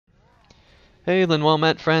Hey, Lin, well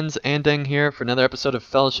met, friends. Andeng here for another episode of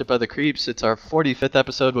Fellowship of the Creeps. It's our 45th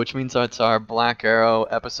episode, which means it's our Black Arrow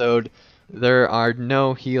episode. There are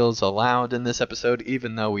no heals allowed in this episode,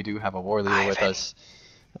 even though we do have a war leader with us.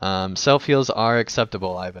 Self-heals are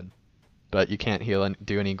acceptable, Ivan, but you can't heal and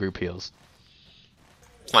do any group heals.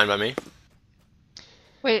 Fine by me.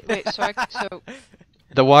 Wait, so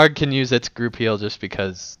The Warg can use its group heal just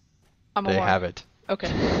because I'm a they warg. have it. Okay.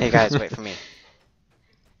 Hey guys, wait for me.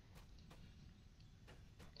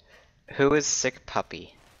 Who is Sick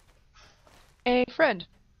Puppy? A friend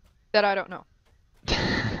that I don't know.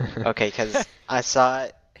 Okay, because I saw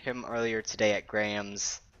him earlier today at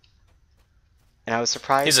Graham's, and I was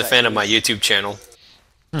surprised. He's a that fan he of my was- YouTube channel.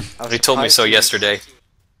 I was He told me surprised so he was- yesterday.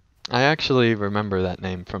 I actually remember that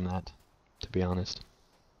name from that, to be honest.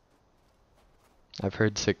 I've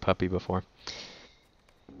heard Sick Puppy before.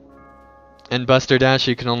 In Buster Dash,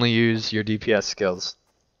 you can only use your DPS skills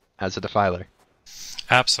as a defiler.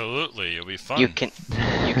 Absolutely, it'll be fun. You can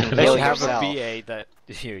Unless heal you have yourself. a BA that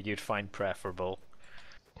you'd find preferable.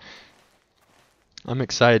 I'm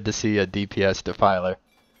excited to see a DPS defiler.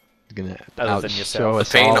 He's gonna Other than outshow yourself.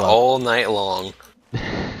 us Pain all. all night long.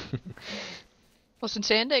 Well,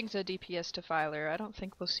 since Andeg's a DPS defiler, I don't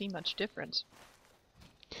think we'll see much difference.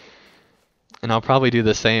 And I'll probably do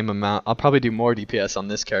the same amount. I'll probably do more DPS on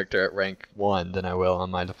this character at rank 1 than I will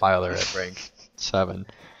on my defiler at rank 7.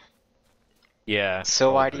 Yeah.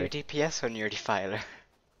 So why do you probably. DPS when you're a defiler?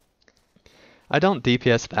 I don't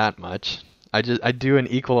DPS that much. I do an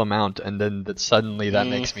equal amount, and then suddenly that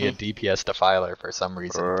makes me a DPS defiler for some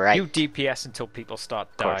reason. Right. You DPS until people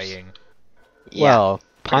start course. dying. Yeah. Well,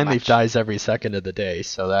 Pine Leaf much. dies every second of the day,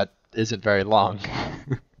 so that isn't very long.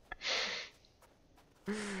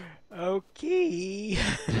 Okay.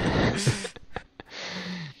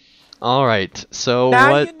 Alright, so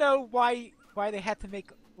Now what... you know why they had to make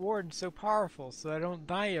Warden so powerful, so I don't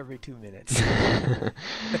die every 2 minutes.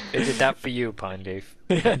 They did that for you, Pine Leaf.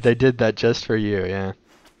 They did that just for you, yeah.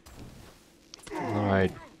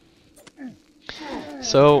 Alright.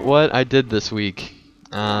 So, what I did this week.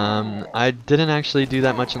 I didn't actually do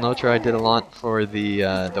that much in LOTRO. I did a lot for the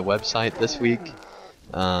website this week.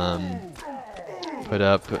 Put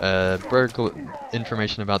up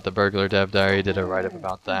information about the burglar dev diary, did a write-up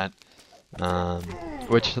about that.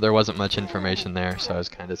 Which there wasn't much information there, so I was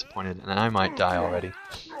kind of disappointed. And I might die already.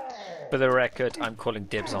 For the record, I'm calling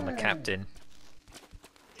dibs on the captain.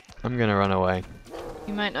 I'm gonna run away.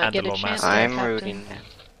 You might not And get the a low chance. master. there, I'm Captain. rooting.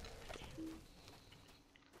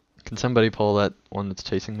 Can somebody pull that one that's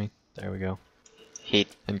chasing me? There we go. He.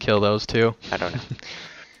 And kill those two. I don't know.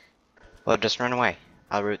 Well, just run away.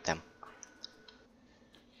 I'll root them.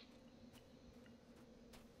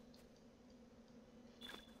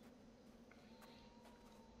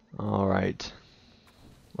 Alright.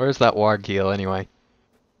 Where's that warg heal anyway?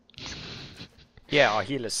 Yeah, our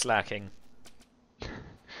healer's slacking.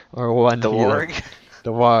 Or one The healer. warg.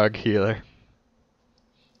 The warg healer.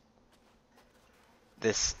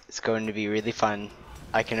 This is going to be really fun.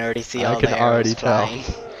 I can already see I all can the already arrows tell. flying.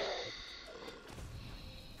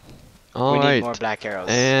 We need Alright. more black arrows.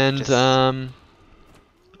 And Just-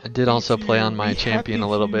 I did also play on my we champion happy a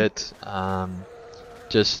little few. bit.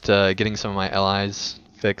 Just getting some of my allies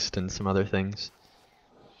fixed and some other things.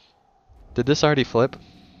 Did this already flip?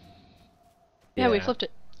 Yeah, we Yeah. flipped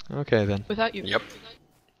it Okay then. without you. Yep.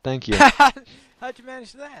 Thank you. How'd you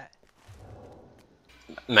manage that?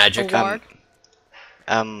 Magic. A warg?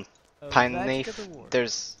 Um, Oh, Pine magic Leaf, of the Warg.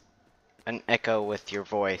 there's an echo with your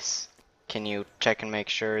voice. Can you check and make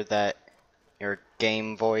sure that your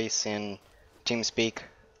game voice and TeamSpeak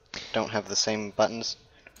don't have the same buttons?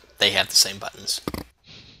 They have the same buttons.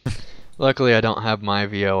 Luckily I don't have my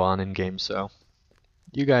VO on in game, so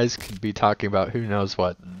you guys could be talking about who knows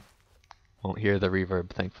what and won't hear the reverb,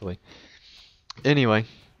 thankfully. Anyway,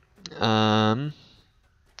 so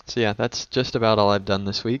yeah, that's just about all I've done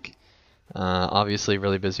this week. Obviously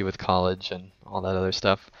really busy with college and all that other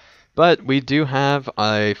stuff. But we do have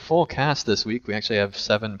a full cast this week. We actually have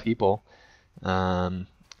 7 people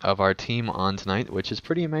of our team on tonight, which is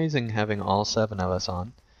pretty amazing having all 7 of us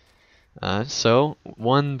on. So,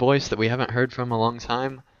 one voice that we haven't heard from a long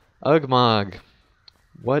time, Ugmog.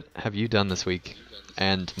 What have you done this week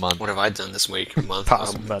and month? What have I done this week? Month?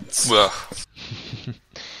 Past months. Ugh.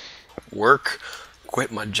 Work.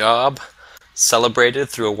 Quit my job. Celebrated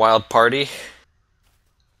through a wild party.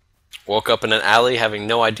 Woke up in an alley having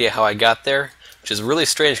no idea how I got there, which is really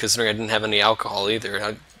strange considering I didn't have any alcohol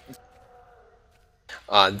either.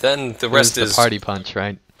 Then the It was rest the is party punch,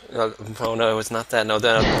 right? Oh no, it's not that. No,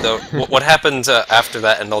 what happened after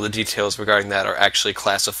that and all the details regarding that are actually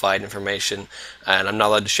classified information, and I'm not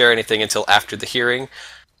allowed to share anything until after the hearing.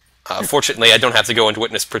 Fortunately, I don't have to go into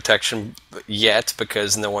witness protection yet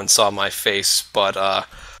because no one saw my face, but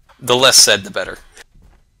the less said, the better.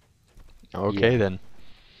 Okay then.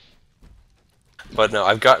 But no,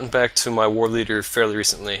 I've gotten back to my war leader fairly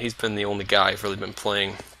recently. He's been the only guy I've really been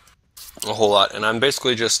playing a whole lot, and I'm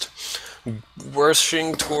basically just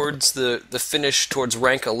rushing towards the finish towards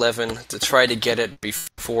rank 11 to try to get it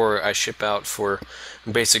before I ship out for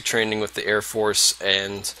basic training with the Air Force,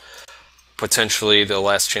 and potentially the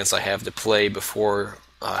last chance I have to play before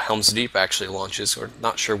Helm's Deep actually launches, or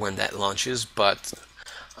not sure when that launches, but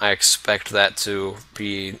I expect that to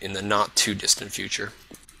be in the not too distant future.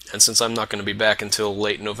 And since I'm not going to be back until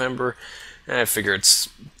late November, I figure it's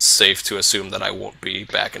safe to assume that I won't be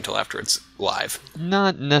back until after it's live.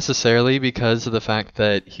 Not necessarily, because of the fact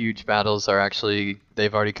that huge battles are actually,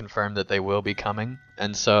 they've already confirmed that they will be coming,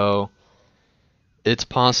 and so it's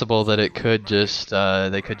possible that it could just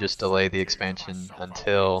they could just delay the expansion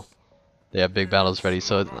until they have big battles ready.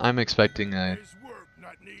 So I'm expecting a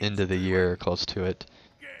end of the year close to it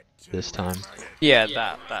this time. Yeah,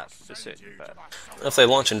 that's for certain. But If they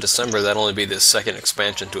launch in December, that'll only be the second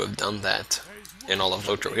expansion to have done that in all of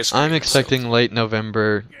LOTRO history. I'm expecting late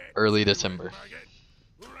November, early December.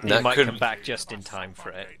 you That might could- come back just in time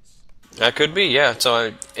for it. That could be, yeah.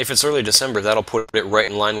 So if it's early December, that'll put it right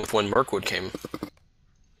in line with when Mirkwood came.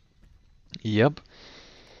 Yep.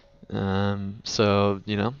 So,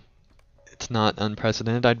 you know, it's not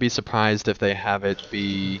unprecedented. I'd be surprised if they have it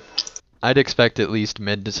be... I'd expect at least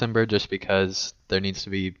mid-December, just because there needs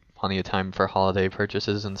to be plenty of time for holiday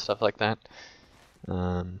purchases and stuff like that.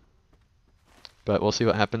 But we'll see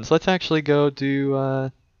what happens. Let's actually go do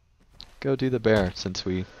the bear, since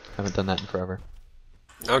we haven't done that in forever.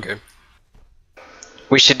 Okay.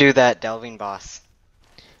 We should do that delving boss.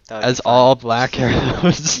 That would be As fun. all black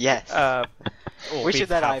arrows. Yes. Well, We should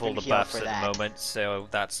let have Ivan all the heal buffs for at that. the moment, so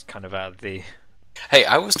that's kind of out of the... Hey,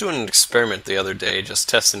 I was doing an experiment the other day, just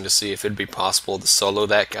testing to see if it'd be possible to solo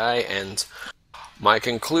that guy, and my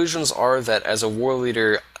conclusions are that as a war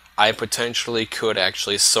leader, I potentially could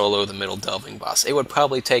actually solo the middle delving boss. It would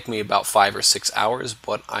probably take me about 5 or 6 hours,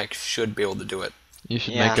 but I should be able to do it. You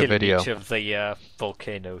should Yeah. make a Killing video. each of the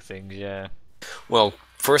volcano things, yeah. Well,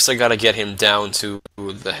 first I gotta get him down to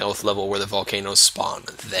the health level where the volcanoes spawn.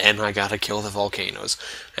 Then I gotta kill the volcanoes.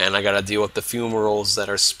 And I gotta deal with the fumaroles that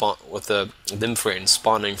are with the Limfrain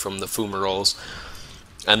spawning from the fumaroles.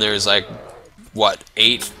 And there's like, what,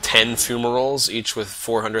 8, 10 fumaroles, each with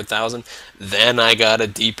 400,000. Then I gotta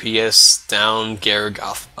DPS down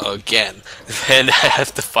Gargoth again. Then I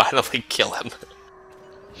have to finally kill him.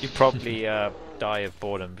 You probably die of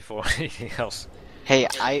boredom before anything else. Hey,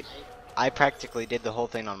 I practically did the whole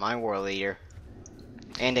thing on my war leader.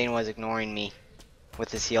 Andane was ignoring me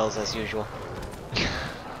with his heals as usual.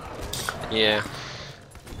 Yeah.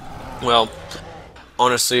 Well,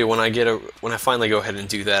 honestly, when I finally go ahead and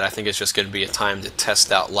do that, I think it's just going to be a time to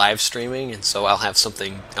test out live streaming, and so I'll have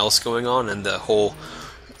something else going on, and the whole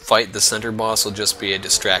fight the center boss will just be a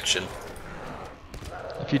distraction.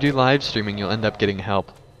 If you do live streaming, you'll end up getting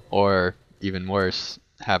help, or even worse,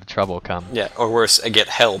 have trouble come. Yeah, or worse, I get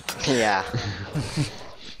help. Yeah.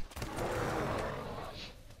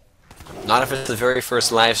 Not if it's the very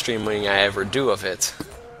first live streaming I ever do of it.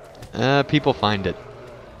 People find it.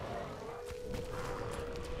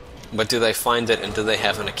 But do they find it, and do they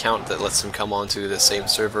have an account that lets them come onto the same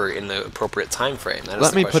server in the appropriate time frame? That is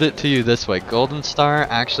Let the me put question. it to you this way: Golden Star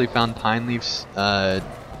actually found Pineleaf's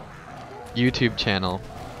YouTube channel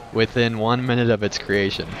within 1 minute of its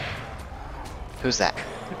creation. Who's that?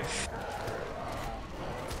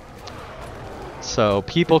 So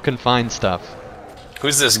people can find stuff.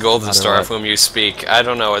 Who's this Golden Matter Star what. of whom you speak? I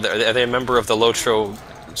don't know. Are they a member of the LOTRO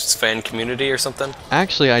fan community or something?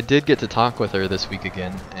 Actually, I did get to talk with her this week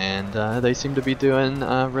again, and they seem to be doing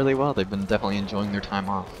really well. They've been definitely enjoying their time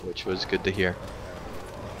off, which was good to hear.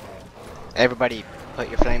 Everybody, put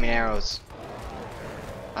your flaming arrows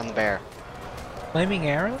on the bear. Flaming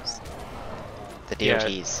arrows? The Yeah.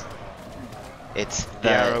 DOTs. It's The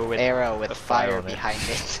the arrow with with the fire fire on it. behind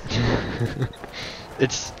it.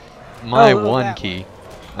 It's my Oh, one that key.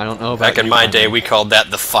 I don't know about Back in you, my Connie. day, we called that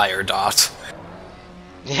the fire dot.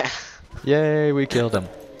 Yeah. Yay, we killed him.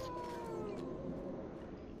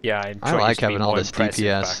 Yeah, I'm I sure it like used to be having all more this impressive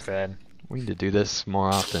DPS. back then. We need to do this more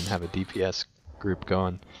often, have a DPS group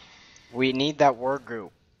going. We need that war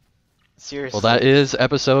group. Seriously. Well, that is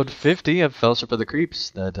episode 50 of Fellowship of the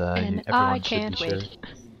Creeps that And everyone I should can't be sure wait.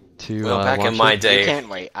 to Well, back in watch my it. day, You can't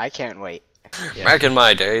wait. I can't wait. Yeah. Back in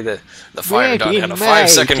my day, the fire Back dot in had a my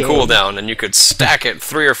 5-second day. cooldown, and you could stack it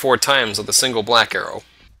 3 or 4 times with a single black arrow.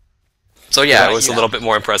 So yeah, Right, it was a yeah. little bit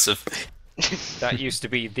more impressive. That used to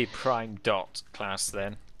be the prime dot class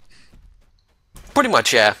then. Pretty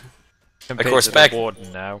much, yeah. Compared course, to back- the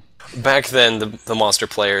warden now. Back then, the monster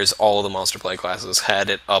players, all of the monster play classes, had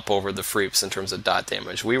it up over the Freeps in terms of dot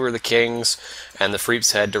damage. We were the kings, and the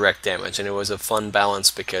Freeps had direct damage, and it was a fun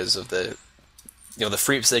balance because of the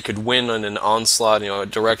Freeps, they could win on an onslaught, a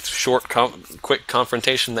direct, short, quick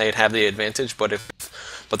confrontation, they'd have the advantage, but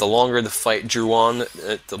the longer the fight drew on,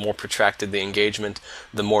 the more protracted the engagement,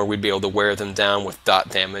 the more we'd be able to wear them down with dot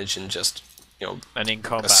damage and just, And in a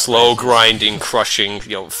combat, slow, races. grinding, crushing,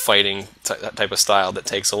 fighting that type of style that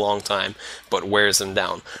takes a long time, but wears them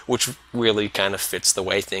down, which really kind of fits the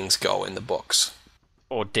way things go in the books.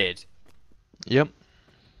 Or did. Yep.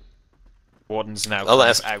 Wardens now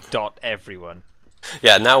Alas. kind of out-dot everyone.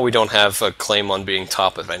 Yeah, now we don't have a claim on being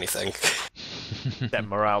top of anything. That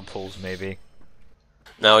morale pulls, maybe.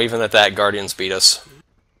 No, even at that, Guardians beat us.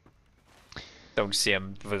 Don't see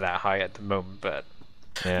them that high at the moment, but...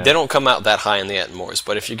 Yeah. They don't come out that high in the Etmors,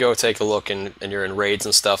 but if you go take a look and you're in raids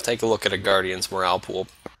and stuff, take a look at a Guardian's morale pool.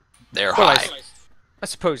 They're Well, high. I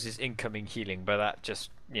suppose it's incoming healing, but that just,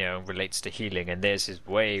 relates to healing, and theirs is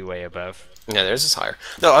way, way above. Yeah, theirs is higher.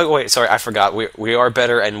 No, oh, wait, sorry, I forgot. We are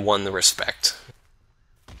better and won the respect.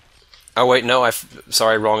 Oh wait, no,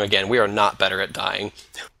 sorry, wrong again. We are not better at dying.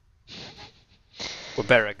 We're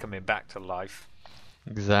better at coming back to life.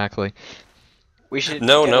 Exactly. We should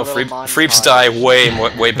No, get a little Freeps montage. die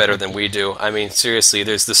way better than we do. I mean, seriously,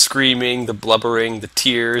 there's the screaming, the blubbering, the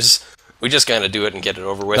tears. We just kind of do it and get it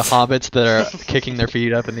over with. The hobbits that are kicking their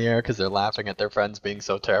feet up in the air because they're laughing at their friends being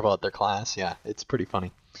so terrible at their class. Yeah, it's pretty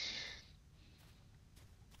funny.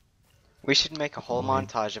 We should make a whole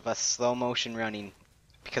montage of us slow motion running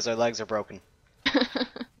because our legs are broken.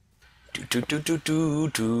 Do do do do do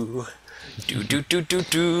do do do do do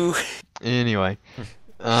do. Anyway,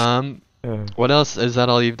 what else? Is that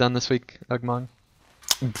all you've done this week, Ugmon?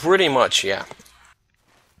 Pretty much, yeah.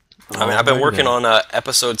 I mean, I've been working on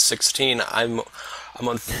episode 16. I'm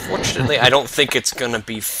unfortunately, I don't think it's gonna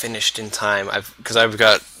be finished in time. Because I've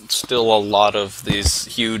got still a lot of these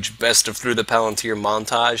huge best of Through the Palantir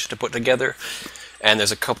montage to put together, and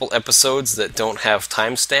there's a couple episodes that don't have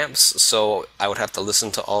timestamps, so I would have to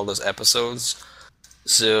listen to all those episodes.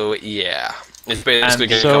 So yeah, it's basically And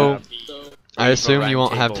gonna so- come. I assume you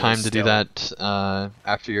won't have Roundtable time is to do still- that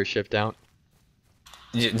after your shift out.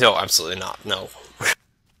 No, absolutely not. No.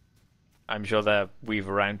 I'm sure the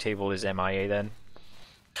Weaver Roundtable is MIA then.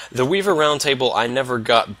 The Weaver Roundtable, I never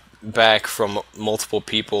got back from multiple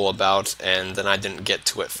people about, and then I didn't get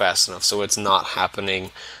to it fast enough, so it's not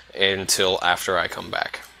happening until after I come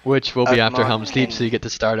back. Which will be after Ugmon, Helm's Deep, can- so you get to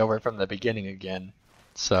start over from the beginning again.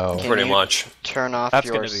 So Can Pretty you much. Turn off That's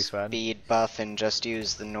your gonna be fun. speed buff and just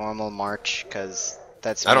use the normal march, because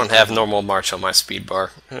that's... I don't have normal march on my speed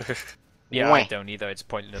bar. Yeah, Wah. I don't either, it's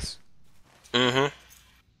pointless. Mm-hmm.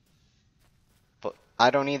 But I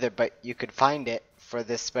don't either, but you could find it for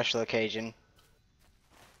this special occasion.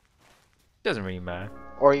 Doesn't really matter.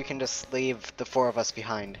 Or you can just leave the 4 of us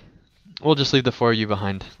behind. we'll just leave the 4 of you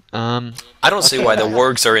behind. I don't see Okay. why the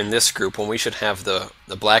wargs are in this group when we should have the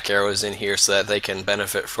black arrows in here so that they can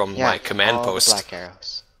benefit from Yeah, my command all post. the black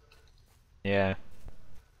arrows. Yeah.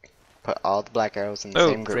 Put all the black arrows in the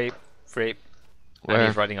Oh, same group. Frape. Where? And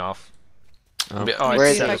he's running off. Oh. Yeah, Oh, Where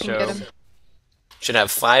it's is See if I it? can show. get him. should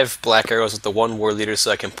have 5 black arrows with the 1 war leader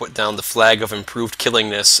so I can put down the flag of improved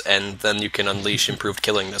killingness, and then you can unleash improved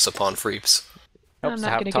killingness upon Freeps. Helps I'm to not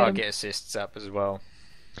have gonna get him. target assists up as well.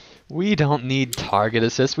 We don't need target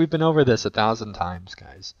assist. We've been over this 1,000 times,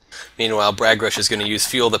 guys. Meanwhile, Bragrush is going to use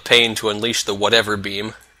Feel the Pain to unleash the whatever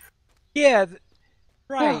beam. Yeah,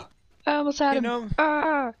 right. I almost had You him. know-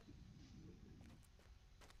 Ah!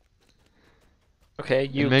 Okay,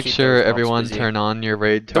 you And make keep sure those mobs everyone busy. turn on your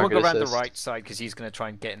raid Someone target go around assist. the right side because he's going to try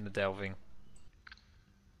and get in the delving.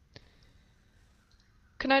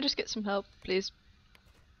 Can I just get some help, please?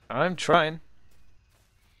 I'm trying.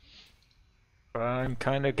 But I'm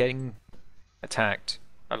kind of getting attacked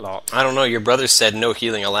a lot. I don't know, your brother said no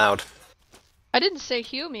healing allowed. I didn't say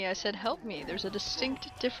heal me, I said help me. There's a distinct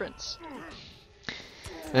difference.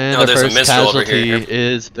 And No, our there's a first minstrel over casualty here.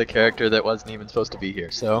 is the character that wasn't even supposed to be here.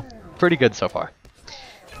 So, pretty good so far.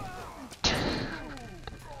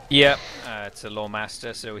 Yep, it's a law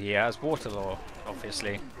master, so he has water law,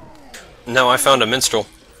 obviously. No, I found a minstrel.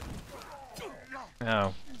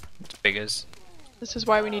 Oh, it's biggers. This is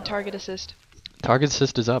why we need target assist. Target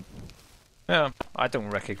assist is up. Yeah, I don't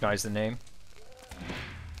recognize the name.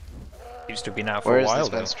 Seems to have been out for Where a is while this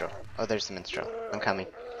though. minstrel? Oh, there's the minstrel. I'm coming.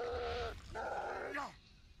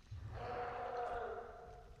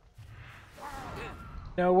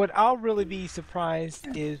 Now, what I'll really be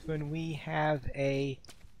surprised is when we have a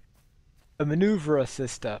maneuver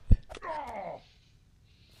assist up.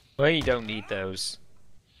 Well, you don't need those.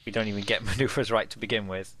 We don't even get maneuvers right to begin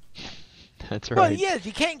with. That's Well, right. yes,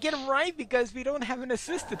 you can't get them right because we don't have an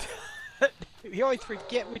assistant. We always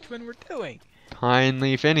forget which one we're doing.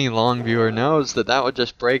 Kindly, if any long viewer knows that that would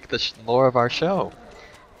just break the lore of our show.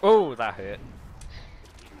 Oh, that hurt.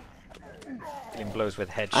 Getting blows with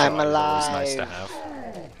headshot I'm is always nice to alive. have.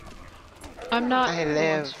 I'm not. I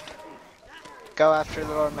lived. Go after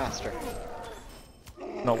the Lord Master.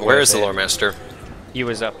 Not Where worth is the it. lore master? He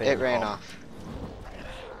was up in. It ran off.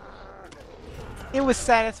 It was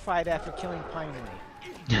satisfied after killing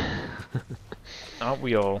Pineway. Aren't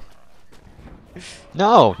we all?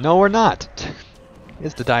 No, no, we're not. He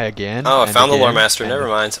has to die again. Oh, I and found the lore again, master. and Never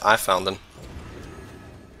mind. I found him.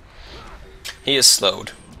 He is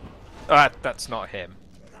slowed. That's not him.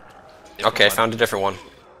 Different Okay, one. found a different one.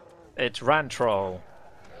 It's Rantroll.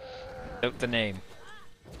 Note the name.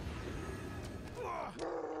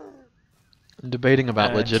 I'm debating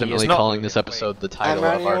about And he is legitimately not calling moving this away. episode the I'm title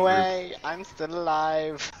of running our group. away. I'm still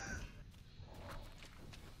alive.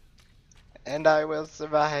 And I will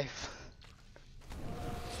survive.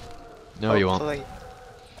 No, you won't. Hopefully.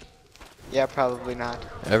 Yeah, probably not.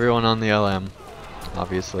 Everyone on the LM,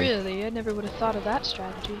 obviously. Really, I never would have thought of that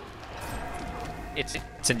strategy.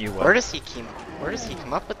 It's a new one. Where does he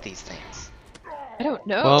come up with these things? I don't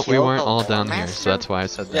know. Well, we Kill weren't the all Lore down here, Master? so that's why I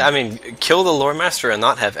said that. Yeah, I mean, kill the lore master and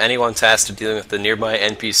not have anyone tasked to dealing with the nearby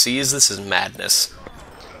NPCs. This is madness.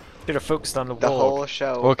 Should have focused on the The wall. whole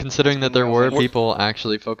show. Well, considering that there were We're- people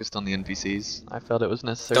actually focused on the NPCs, I felt it was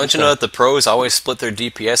necessary. Don't to you know say. that the pros always split their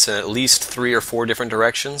DPS in at least 3 or 4 different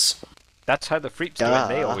directions? That's how the Freeps do it.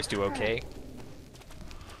 They Duh. always do okay.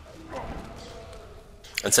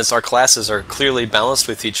 And since our classes are clearly balanced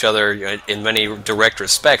with each other in many direct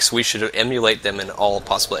respects, we should emulate them in all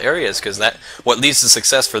possible areas, because that what leads to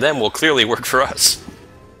success for them will clearly work for us.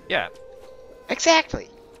 Yeah. Exactly.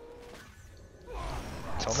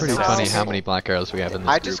 Common Pretty sense. funny how many black arrows we have in this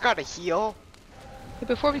I group. just got a heal. Hey,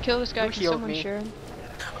 before we kill this guy, Who can healed someone me? share him?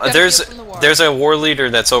 There's heal from the war. there's a war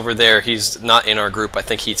leader that's over there. He's not in our group. I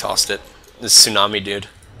think he tossed it. This tsunami dude.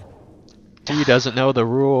 He doesn't know the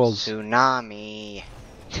rules. Tsunami.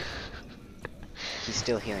 He's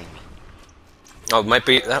still healing me. Oh, it might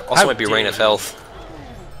be that also How might be Rain dare of you. Health.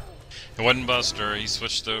 It wasn't Buster. He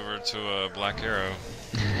switched over to a Black Arrow.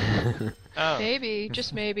 Oh. Maybe,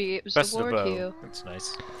 just maybe, it was Best the of the war bow. queue. That's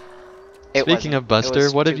nice. It Speaking wasn't. of Buster, It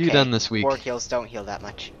was what have you 2K. done this week? War kills don't heal that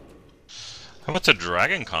much. I went to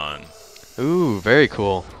Dragon Con. Ooh, very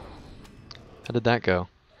cool. How did that go?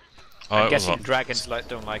 Oh, I'm it was guessing dragons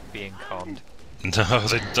don't like being conned. No,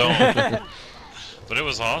 they don't. But it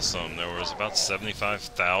was awesome. There was about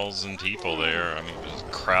 75,000 people there. I mean, it was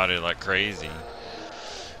crowded like crazy.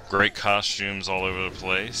 Great costumes all over the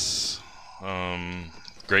place.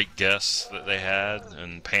 Great guests that they had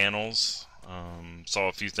and panels. Saw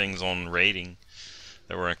a few things on rating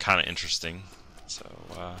that were kind of interesting. So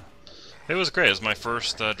it was great. It was my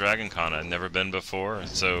first Dragon Con. I'd never been before,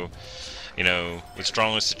 so you know, we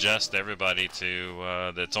strongly suggest everybody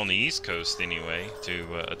to that's on the East Coast anyway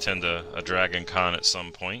to attend a Dragon Con at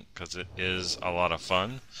some point, because it is a lot of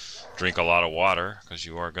fun. Drink a lot of water, because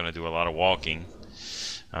you are going to do a lot of walking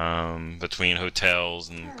between hotels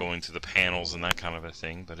and going to the panels and that kind of a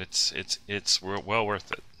thing. But it's well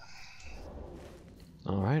worth it.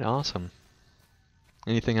 All right, awesome.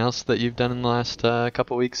 Anything else that you've done in the last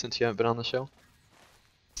couple weeks since you haven't been on the show?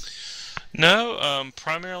 No,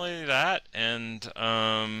 primarily that, and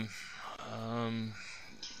no.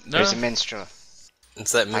 There's a minstrel.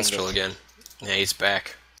 It's that minstrel it. again. Yeah, he's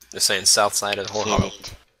back. They're saying south side of the Kill Horror.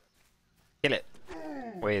 it. Kill it.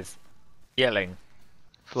 With yelling.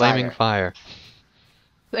 Flaming fire.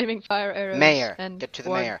 Flaming fire arrows Mayor, and get to the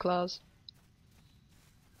warg mayor. claws.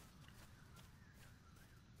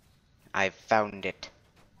 I found it.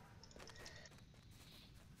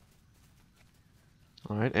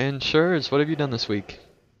 All right, and Shurs, what have you done this week?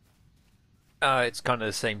 It's kind of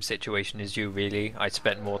the same situation as you, really. I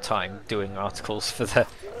spent more time doing articles for the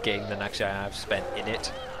game than actually I have spent in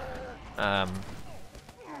it.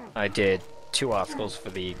 I did 2 articles for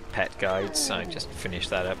the pet guides. I just finished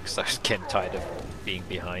that up because I was getting tired of being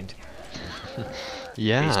behind.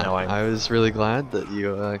 Yeah, now I'm- I was really glad that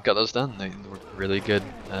you got those done. They were really good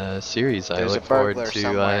series. I There's a look forward burglar to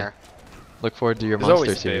somewhere. Look forward to your There's monster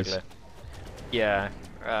always a series. burglar. Yeah,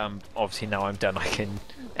 Obviously now I'm done, I can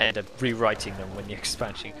end up rewriting them when the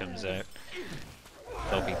expansion comes out.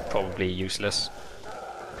 They'll be probably useless.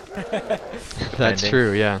 That's Depending.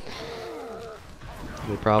 true, yeah.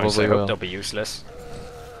 They I probably hope will. they'll be useless.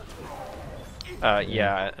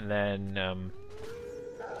 Yeah, and then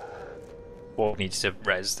Orb needs to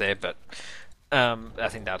res there, but I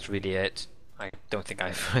think that's really it. I don't think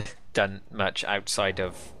I've done much outside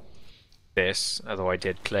of this, although I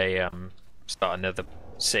did play start another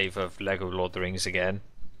save of Lego Lord of the Rings again.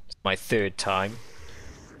 It's my 3rd time.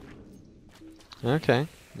 Okay,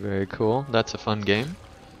 very cool. That's a fun game.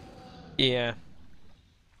 Yeah.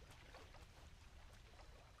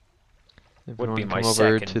 Would be Everyone my come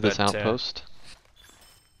over second, to this but, outpost.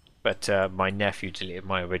 But my nephew deleted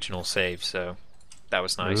my original save, so that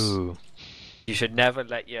was nice. Ooh. You should never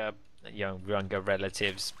let your younger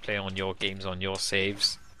relatives play on your games on your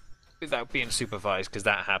saves without being supervised, because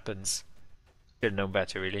that happens. Should have known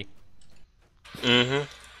better, really. Mm-hmm.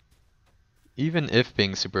 Even if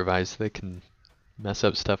being supervised, they can mess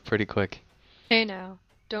up stuff pretty quick. Hey now,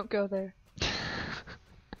 don't go there.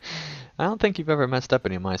 I don't think you've ever messed up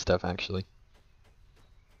any of my stuff, actually.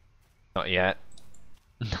 Not yet.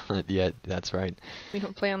 Not yet, that's right. We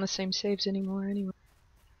don't play on the same saves anymore anyway.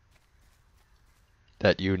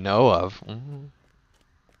 That you know of. Mm.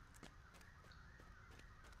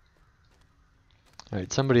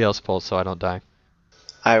 Alright, somebody else pull so I don't die.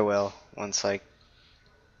 I will once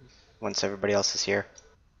everybody else is here.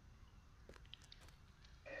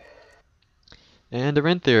 And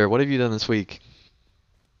Arinthir, what have you done this week?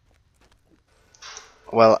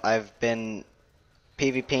 Well, I've been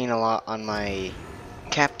PvPing a lot on my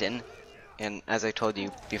captain, and as I told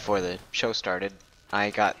you before the show started, I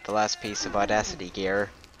got the last piece of Audacity gear,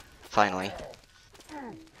 finally.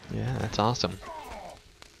 Yeah, that's awesome.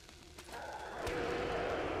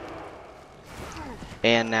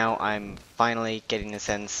 And now I'm finally getting a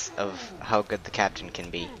sense of how good the captain can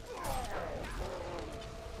be.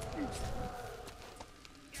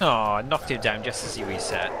 Oh, I knocked him down just as he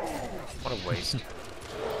reset. What a waste.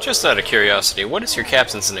 Just out of curiosity, what is your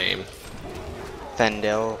captain's name?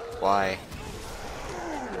 Fendil, why?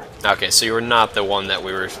 Okay, so you were not the one that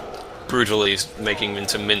we were brutally making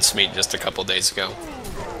into mincemeat just a couple days ago.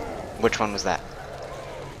 Which one was that?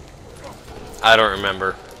 I don't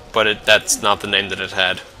remember, but that's not the name that it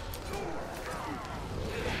had.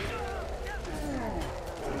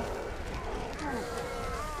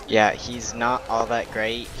 Yeah, he's not all that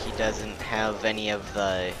great. He doesn't have any of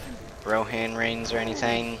the Rohan reins or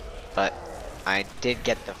anything, but I did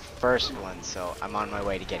get the first one, so I'm on my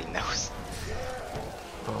way to getting those.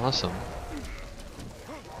 Awesome.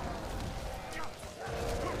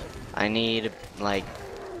 I need, like,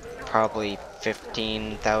 probably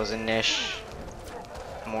 15,000-ish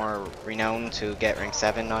more renown to get rank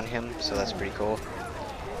 7 on him, so that's pretty cool.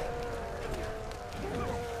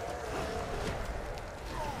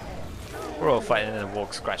 We're all fighting in a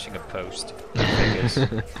walk, scratching a post. Figures.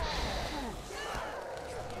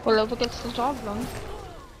 Well, over gets the job done.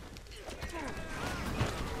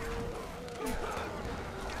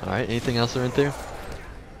 Alright, anything else Arinthir?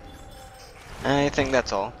 I think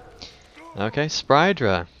that's all. Okay,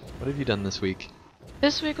 Sprydra, what have you done this week?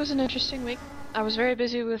 This week was an interesting week. I was very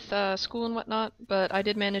busy with school and whatnot, but I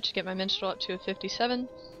did manage to get my minstrel up to a 57,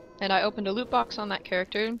 and I opened a loot box on that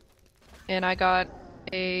character, and I got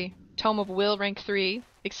a Tome of Will rank 3,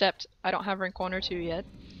 except I don't have rank 1 or 2 yet.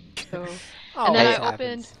 So, and then Hey, I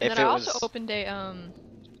opened, and if then I it also was- opened a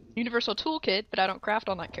universal toolkit, but I don't craft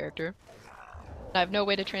on that character. I have no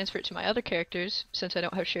way to transfer it to my other characters since I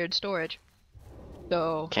don't have shared storage.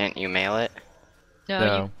 So Can't you mail it? no,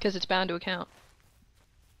 No. because it's bound to account.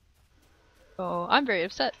 So I'm very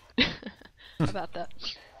upset about that.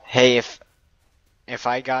 Hey, if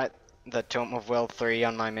I got the Tome of Will 3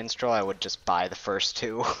 on my minstrel, I would just buy the first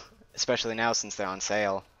two. Especially now since they're on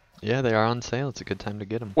sale. Yeah, they are on sale. It's a good time to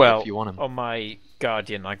get them Well, if you want them. on my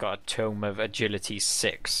Guardian, I got a Tome of Agility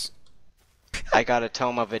 6. I got a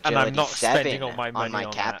Tome of And Agility I'm not 7 spending all my money on my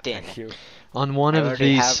on captain. That. Thank you. On one I of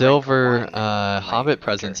already the have rank silver 1 on my Hobbit character.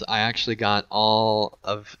 presents, I actually got all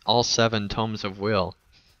 7 tomes of Will,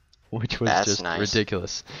 which was That's just nice.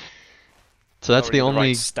 ridiculous. So that's Already the only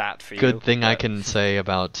right stat for good you, thing I but- can say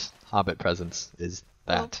about Hobbit presents is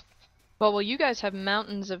that. Well, you guys have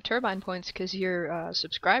mountains of turbine points because you're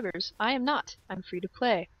subscribers. I am not. I'm free to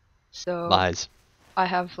play. So Lies. I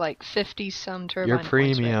have like 50 some turbine You're points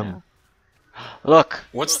premium. right now. Look,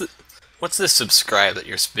 What's this subscribe that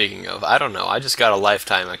you're speaking of? I don't know. I just got a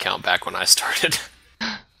lifetime account back when I started.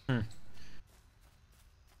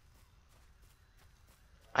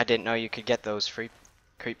 I didn't know you could get those free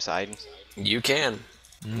creep side. You can.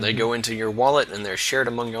 They go into your wallet and they're shared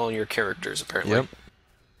among all your characters, apparently. Yep.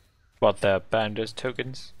 What, the Bounders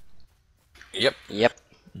tokens? Yep. Yep.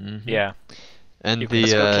 Yeah. And You can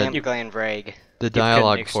Let's go the Camp Glenbragg.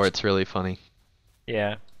 dialogue ex- for it's really funny.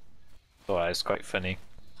 Yeah. Oh, it's quite funny.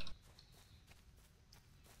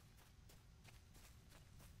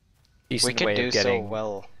 We Decent could way do of so getting...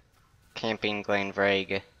 well camping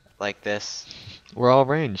Glenbragg like this. We're all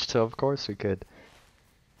ranged, so of course we could.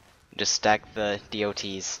 Just stack the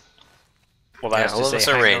DOTs. Well, that's all of to us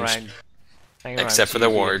say, are hang ranged. around, hang around Except for the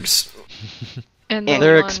TV. wargs. And And the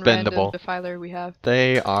they're one expendable. random defiler we have.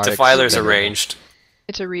 They are Defiler's expendable. arranged.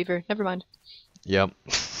 It's a Reaver. Never mind. Yep.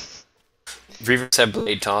 Reavers have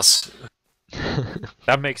blade toss.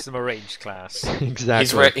 That makes them a ranged class.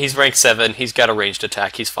 Exactly. He's rank 7. He's got a ranged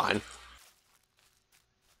attack. He's fine.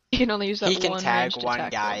 You can only use that He can one tag ranged one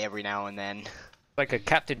attack, guy though. every now and then. Like a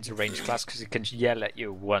captain's a ranged class because he can yell at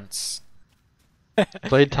you once.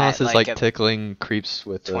 Blade toss At is like like a tickling creeps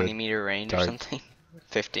with 20-meter range or dart. something.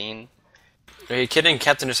 15. Are you kidding?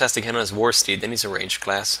 Captain just has to get on his war steed, then he's a ranged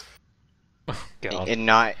class. God. And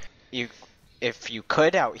not you. If you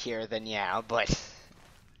could out here, then yeah. But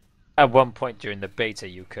At one point during the beta,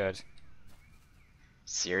 you could. It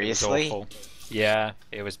was seriously, awful. Yeah,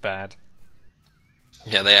 it was bad.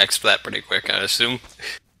 Yeah, they exp that pretty quick, I assume.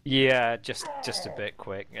 Yeah, just a bit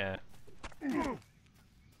quick. Yeah.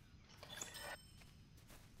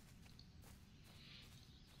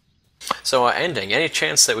 So, ending. Any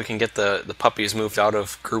chance that we can get the puppies moved out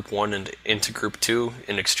of Group 1 and into Group 2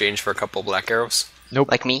 in exchange for a couple black arrows? Nope.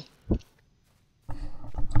 like me.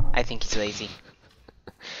 I think he's lazy.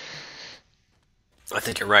 I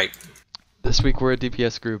think you're right. This week we're a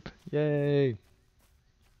DPS group. Yay.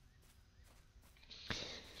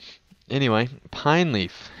 Anyway, Pine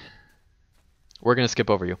Leaf. We're gonna skip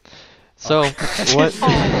over you. So, what?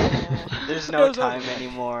 There's no time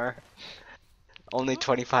anymore. Only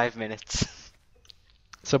 25 minutes.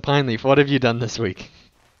 So Pine Leaf, what have you done this week?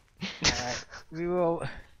 Alright, we will.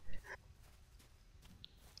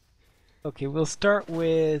 Okay, we'll start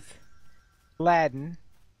with Aladdin,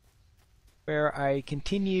 where I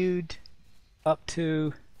continued up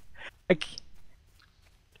to.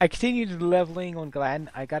 I continued leveling on Gladden.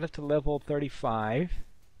 I got up to level 35.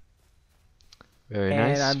 Very And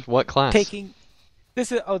nice. I'm What class? Taking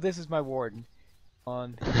this is my warden. I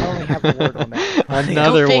only have a ward on that.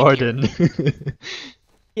 Another Go warden.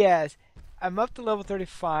 Yes, I'm up to level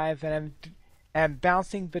 35, and I'm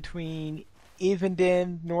bouncing between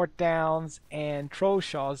Evenden, North Downs, and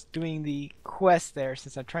Trollshaws doing the quest there,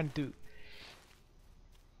 since I'm trying to do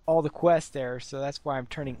all the quests there, so that's why I'm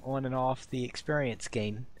turning on and off the experience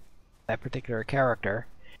gain that particular character.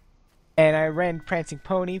 And I ran Prancing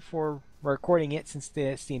Pony for recording it, since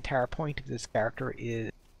that's the entire point of this character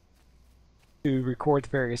is to record the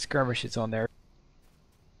various skirmishes on their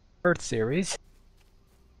Earth series.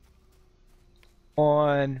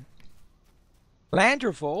 On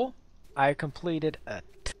Landreval, I completed a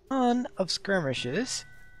ton of skirmishes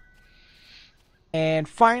and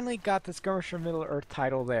finally got the Skirmisher Middle Earth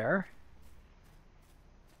title there.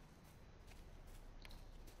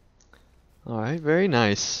 Alright, very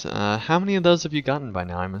nice. How many of those have you gotten by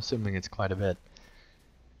now? I'm assuming it's quite a bit.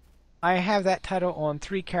 I have that title on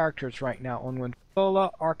 3 characters right now, on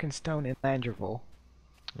Winfola, Arkenstone, and Landreval.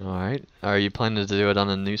 Alright. Are you planning to do it on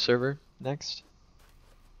a new server next?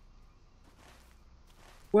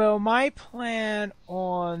 Well, my plan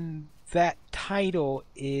on that title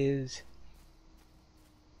is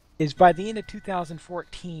by the end of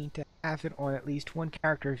 2014 to have it on at least one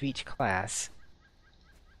character of each class.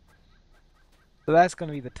 So that's going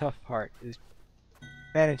to be the tough part, is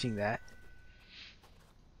managing that.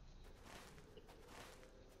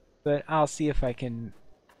 But I'll see if I can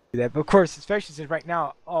do that. But of course, especially since right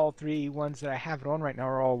now all 3 ones that I have it on right now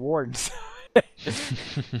are all wardens.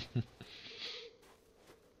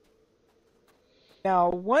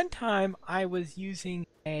 Now, one time I was using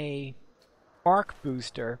a mark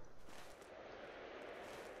booster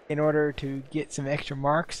in order to get some extra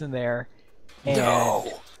marks in there. And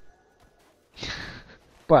No!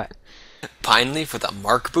 What? Pine Leaf with a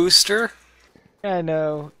mark booster? I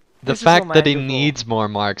know. The This is fact on that he Landreval. needs more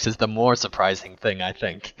marks is the more surprising thing, I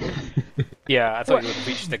think. Yeah, I thought What? you would have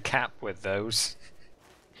reached the cap with those.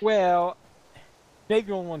 Well,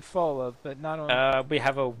 maybe on one follow, but not on. We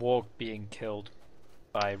have a warg being killed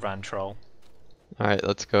by Rantroll. Alright,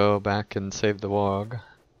 let's go back and save the warg.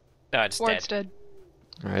 No, it's Ward's dead.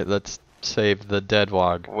 dead. Alright, let's save the dead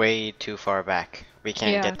warg. Way too far back. We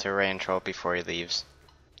can't Yeah. get to Rantroll before he leaves.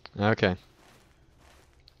 Okay.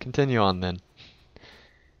 Continue on then.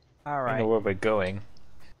 All I right. know where we're going.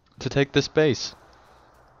 To take this base.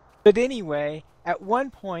 But anyway, at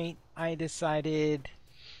one point I decided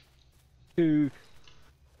to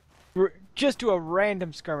just do a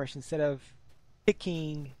random skirmish instead of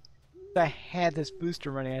picking. I had this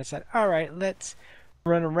booster running. I said, all right, let's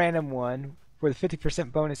run a random one for the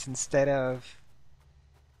 50% bonus instead of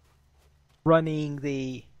running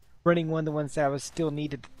one of the ones that I was still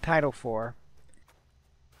needed the title for.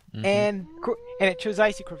 Mhm. And it chose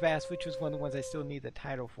Icy Crevasse, which was one of the ones I still need the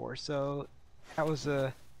title for. So that was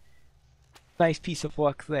a nice piece of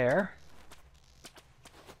luck there.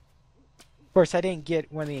 Of course, I didn't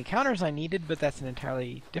get one of the encounters I needed, but that's an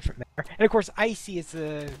entirely different matter. And of course, Icy is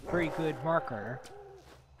a very good mark earner.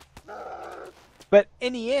 But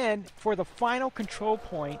in the end, for the final control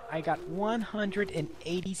point, I got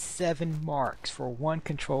 187 marks for one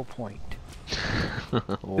control point.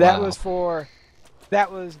 Wow.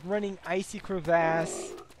 That was running Icy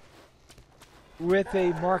Crevasse with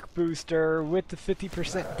a mark booster with the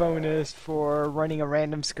 50% bonus for running a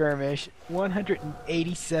random skirmish.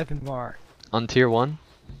 187 marks. On tier 1?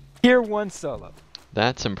 Tier 1 solo.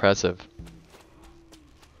 That's impressive.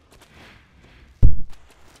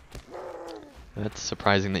 That's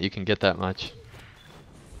surprising that you can get that much.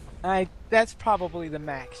 That's probably the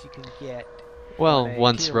max you can get. Well, on a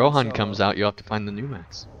once tier 1 Rohan solo. comes out, you have to find the new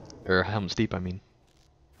max. Or Helm's Deep, I mean.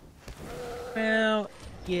 Well,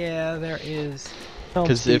 yeah, there is.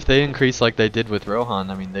 Because if they increase like they did with Rohan,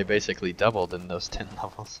 I mean, they basically doubled in those 10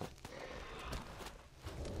 levels.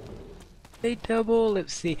 They double,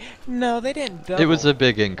 let's see. No, they didn't double. It was a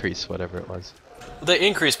big increase, whatever it was. They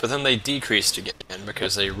increased, but then they decreased again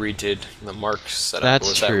because they redid the mark setup. That's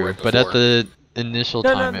Was that true, right but at before? the initial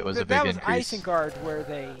time it was a big that was increase. Isengard where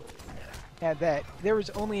they had that. There was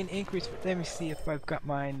only an increase. Let me see if I've got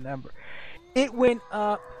my number. It went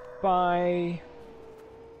up by.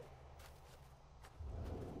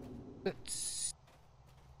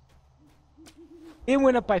 It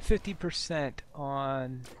went up by 50%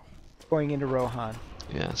 on going into Rohan.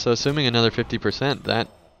 Yeah, so assuming another 50%, that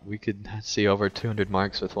we could see over 200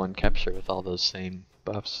 marks with one capture with all those same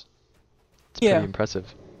buffs. It's Yeah. pretty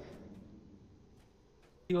impressive.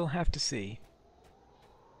 You'll have to see.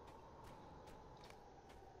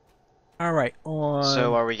 All right, on.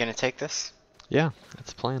 So are we gonna take this? Yeah,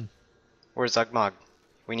 that's the plan. Where's Ugmog?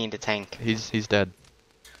 We need a tank. He's dead.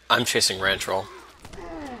 I'm chasing Rantrol.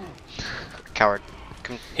 Coward.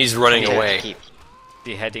 Come, He's running come to away. keep.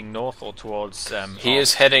 Be heading north or towards? He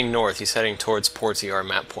is heading north. He's heading towards Portiar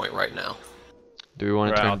map point right now. Do we want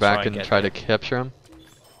to Right, turn I'll back try and and get try to there. capture him?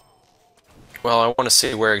 Well, I want to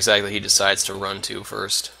see where exactly he decides to run to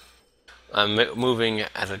first. I'm moving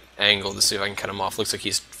at an angle to see if I can cut him off. Looks like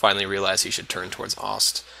he's finally realized he should turn towards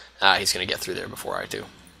Ost. He's going to get through there before I do.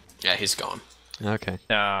 Yeah, he's gone. Okay.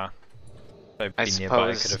 Nah. If I I'd been nearby,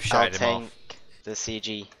 I could suppose have I'll shot him tank off. the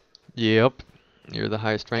CG. Yep. You're the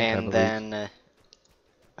highest rank, I And believe. then,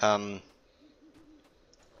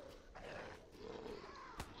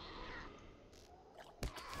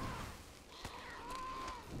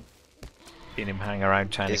 Seen him hang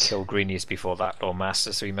around trying Is- to kill greenies before that, Lord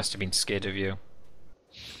Master, so he must have been scared of you.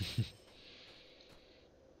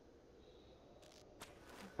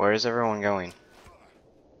 where is everyone going?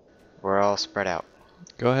 We're all spread out.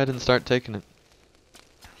 Go ahead and start taking it.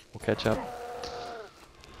 We'll catch up.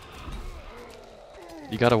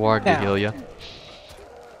 You got a warg to Now. heal ya.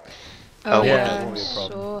 Oh, yeah, yeah. Won't be a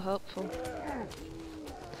problem. so helpful.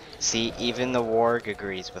 See, even the warg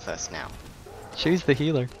agrees with us now. She's the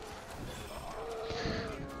healer.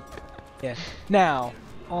 Yeah. Now,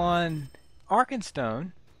 on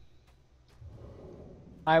Arkenstone,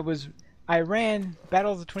 I ran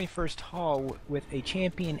Battle of the 21st Hall with a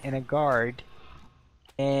champion and a guard,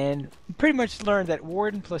 and pretty much learned that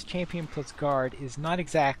Warden plus champion plus guard is not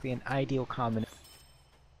exactly an ideal combination.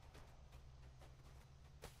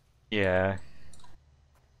 Yeah.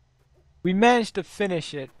 We managed to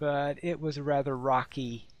finish it, but it was rather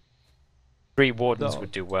rocky. 3 wardens So-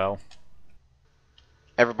 would do well.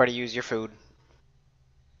 Everybody use your food.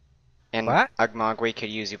 And What? Ugmog, we could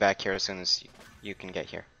use you back here as soon as you can get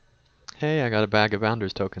here. Hey, I got a bag of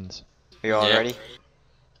Bounders tokens. Are you all Yeah. ready?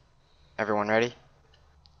 Everyone ready?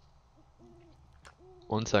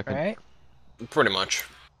 1 second. Right? Pretty much.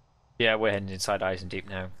 Yeah, we're heading inside Eisen Deep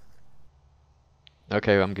now.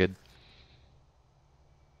 Okay, I'm good.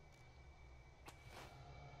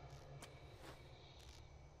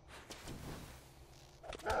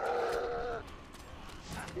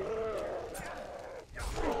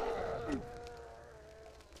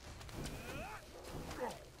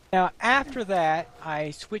 Now, after that,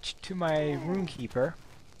 I switched to my Runekeeper,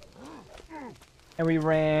 and we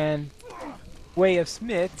ran Way of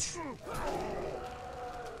Smiths,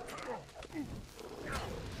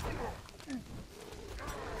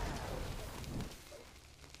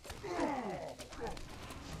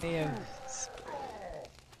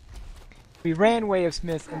 We ran Way of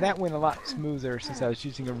Smiths, and that went a lot smoother since I was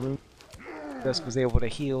using a rune. Just was able to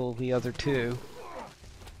heal the other two.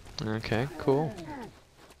 Okay, cool.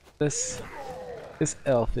 This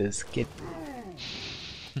elf is getting.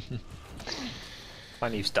 My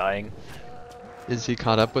leaf's dying. Is he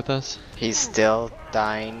caught up with us? He's still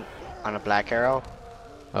dying on a black arrow.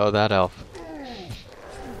 Oh, that elf.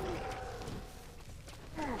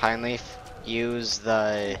 Pine Leaf, use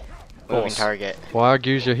the moving Horse. target. Warg,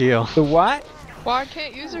 use your heal. The what? Well, I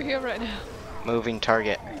can't use her heal right now. Moving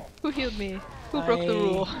target. Who healed me? Who broke the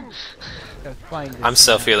rule? I'm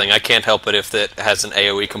self-healing. I can't help it if it has an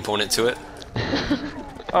AoE component to it.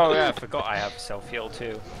 Oh yeah, I forgot I have self-heal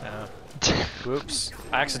too. Whoops.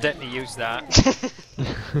 I accidentally used that.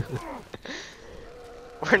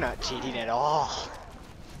 We're not cheating at all.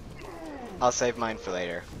 I'll save mine for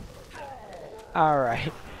later.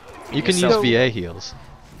 Alright. You can use So- VA heals.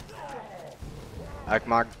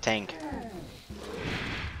 Arkmog tank.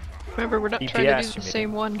 Remember, we're not trying to DPS, do you the mean.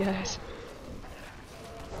 same one, guys.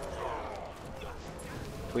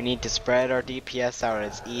 We need to spread our DPS out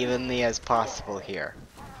as evenly as possible here.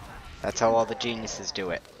 That's how all the geniuses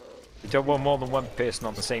do it. We don't want more than one person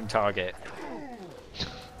on the same target.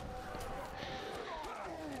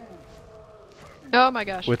 Oh my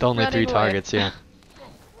gosh. With only running 3 away. targets, yeah.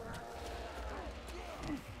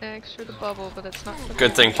 Thanks for the bubble, but it's not for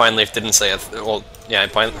Good thing Pine Leaf didn't say well, yeah,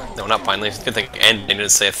 no, not Pine Leaf. Good thing Andy didn't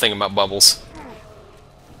say a thing about bubbles.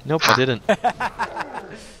 Nope, I didn't. Doubles,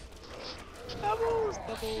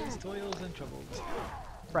 toils, and troubles.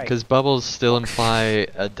 Right. Because bubbles still imply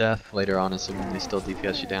a death later on, assuming they still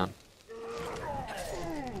DPS you down.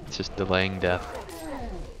 It's just delaying death.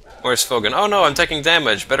 Where's Fogan? Oh no, I'm taking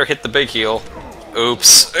damage. Better hit the big heal.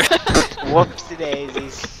 Oops. Whoopsie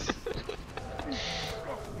daisies.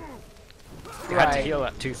 You had to Right. heal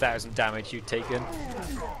that 2,000 damage you'd taken.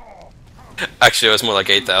 Actually, it was more like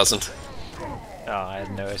 8,000. Oh, I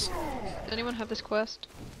hadn't noticed. Does anyone have this quest?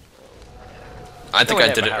 I think No I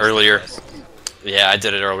one did ever it has earlier. this. Yeah, I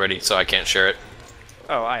did it already, so I can't share it.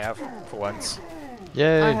 Oh, I have, for once.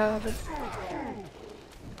 Yay! I have it.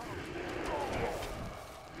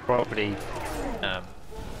 Probably,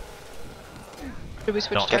 Did we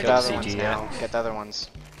switch Not Get the targets? other CG, ones yeah. now. Get the other ones.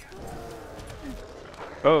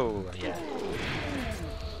 oh, yeah.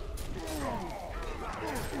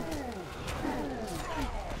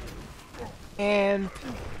 And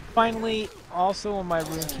finally, also on my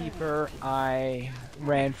Runekeeper, I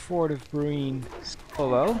ran Fort of Brewing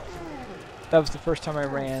solo. That was the first time I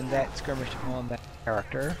ran that skirmish on that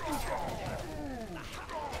character.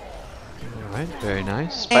 Alright, very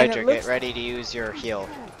nice. And it Spider, looks- get ready to use your heal.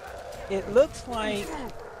 It looks like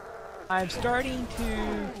I'm starting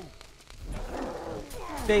to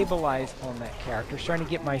stabilize on that character, starting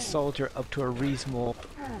to get my soldier up to a reasonable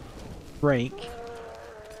rank.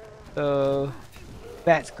 So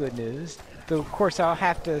that's good news. Though of course I'll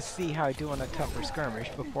have to see how I do on a tougher skirmish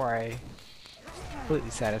before I'm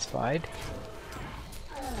completely satisfied.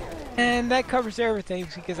 And that covers everything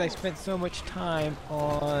because I spent so much time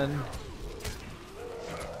on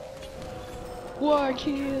War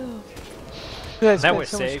kill! I Now spent we're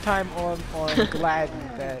so safe. much time on Gladden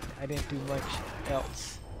that I didn't do much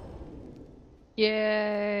else.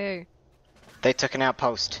 Yay! They took an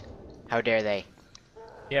outpost. How dare they?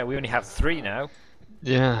 Yeah, we only have 3 now.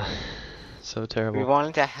 Yeah, so We terrible.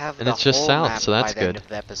 wanted to have And the it's just whole south, map so that's by the end good. of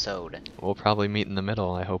the episode. We'll probably meet in the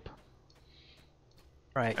middle, I hope.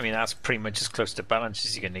 Right. I mean, that's pretty much as close to balance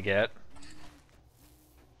as you're going to get.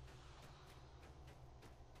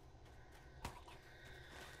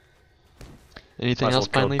 Anything Might as well else,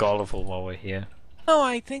 kill Pine Leaf? Gollival while we're here. No,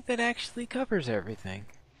 I think that actually covers everything.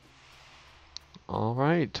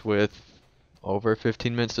 Alright, with over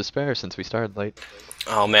 15 minutes to spare since we started late.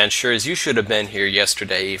 Oh man, sure as you should have been here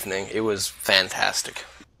yesterday evening. It was fantastic.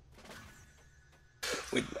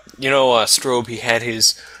 Strobe, he had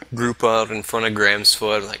his group out in front of Graham's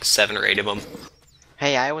Foot, like 7 or 8 of them.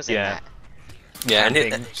 Hey, I was in Yeah. that. Yeah, and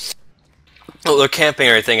Camping. they're camping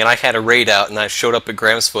and everything, and I had a raid out, and I showed up at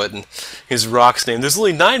Graham's Foot, and his rock's name, there's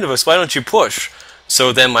only 9 of us, why don't you push?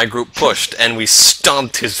 So then my group pushed, and we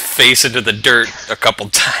stomped his face into the dirt a couple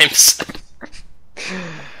times.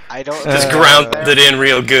 I don't. Just I grounded in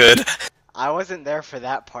real good. I wasn't there for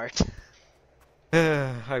that part.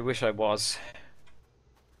 I wish I was.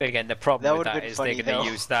 But again, the That problem with would've that been is they're funny, going to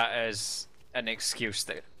though. use that as an excuse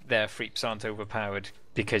that their freeps aren't overpowered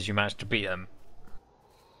because you managed to beat them.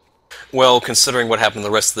 Well, considering what happened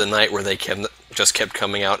the rest of the night, where they just kept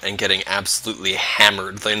coming out and getting absolutely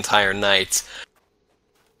hammered the entire night.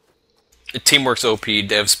 Teamwork's OP.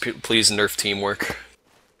 Devs, please nerf teamwork.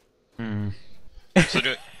 So,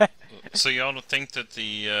 so y'all don't think that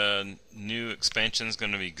the new expansion is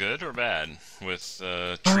going to be good or bad with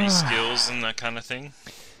tree skills and that kind of thing?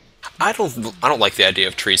 I don't like the idea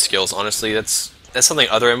of tree skills. Honestly, that's something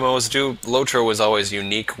other MMOs do. LOTRO was always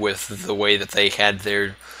unique with the way that they had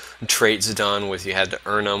their traits done. With you had to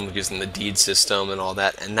earn them using the deed system and all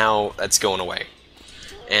that, and now that's going away.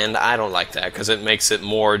 And I don't like that because it makes it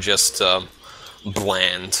more just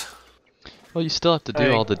bland. Well, you still have to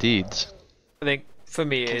do all the deeds. I think for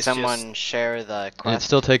me, Can it's someone share the And it quest?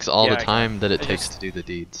 still takes all Yeah, the I time that it I takes just- to do the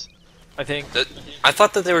deeds. I think I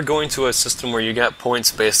thought that they were going to a system where you got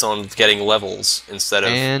points based on getting levels instead of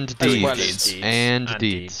And doing deeds. well as deeds. And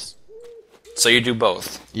deeds. So you do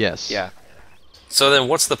both. Yes. Yeah. So then,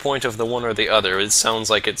 what's the point of the one or the other? It sounds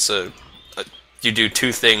like it's you do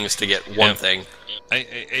two things to get one Yeah. thing.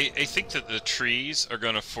 I think that the trees are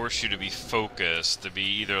going to force you to be focused, to be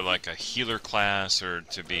either like a healer class or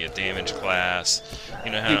to be a damage class.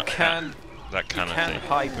 You know how you can that kind you of can thing.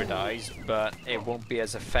 hybridize, but it won't be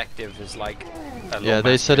as effective as like. A Yeah, Lord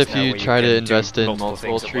they said if Master's now you where try to can do invest in multiple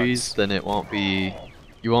multiple things at trees, once. then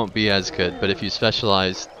you won't be as good. But if you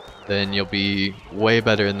specialize, then you'll be way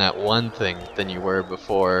better in that one thing than you were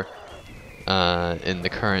before. In the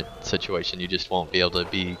current situation, you just won't be able to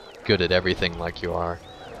be good at everything like you are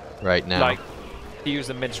right now. Like, to use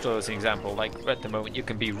the minstrel as an example, like at the moment you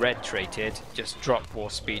can be red traded, just drop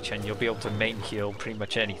war speech, and you'll be able to main heal pretty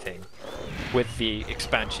much anything. With the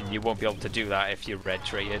expansion, you won't be able to do that if you're red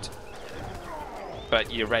traded.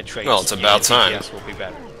 But your red trades, Well, it's about time. DPS will be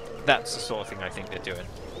better. That's the sort of thing I think they're doing.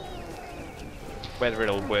 Whether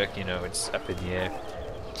it'll work, it's up in the air.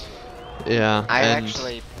 Yeah, I and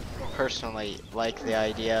actually personally like the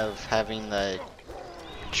idea of having the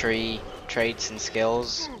tree traits and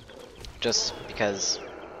skills, just because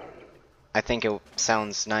I think it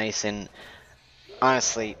sounds nice, and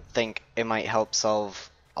honestly think it might help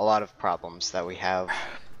solve a lot of problems that we have.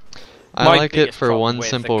 I My like it biggest for problem one with the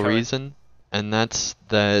simple current- reason, and that's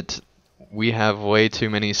that we have way too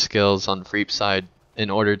many skills on Freep's side in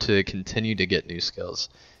order to continue to get new skills.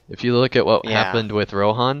 If you look at what Yeah. happened with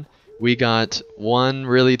Rohan, we got one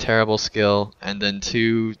really terrible skill and then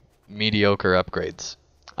two mediocre upgrades.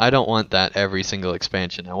 I don't want that every single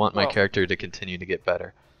expansion. I want my Well- character to continue to get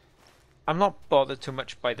better. I'm not bothered too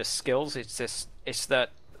much by the skills. It's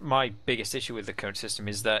that my biggest issue with the current system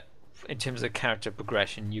is that in terms of character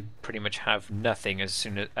progression, you pretty much have nothing as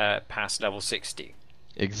soon as past level 60.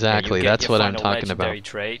 Exactly, You get that's your what I'm final talking legendary about.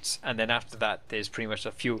 traits, and then after that, there's pretty much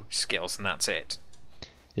a few skills, and that's it.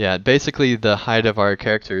 Yeah, basically the height of our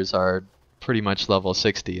characters are pretty much level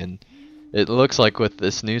 60, and it looks like with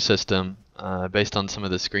this new system, based on some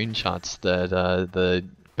of the screenshots, that the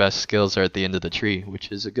best skills are at the end of the tree,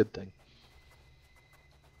 which is a good thing.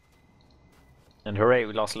 And hooray,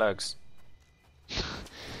 we lost lugs.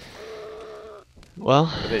 Well,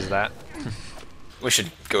 What is that? We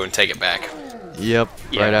should go and take it back. yep,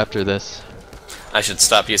 Yeah. right after this. I should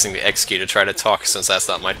stop using the X key to try to talk, since that's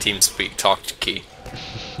not my TeamSpeak talk key.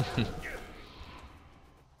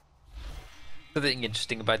 Something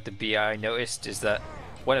interesting about the BI I noticed is that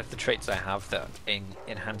one of the traits I have that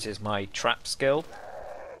enhances my trap skill.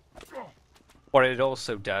 What it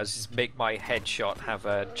also does is make my headshot have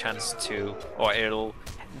a chance to, or it'll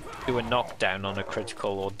do a knockdown on a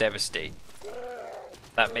critical or devastate.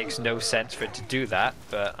 That makes no sense for it to do that,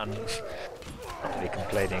 but I'm not really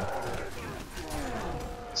complaining.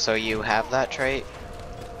 So you have that trait?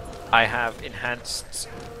 I have enhanced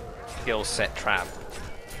skill set trap.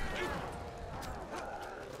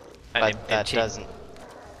 And But it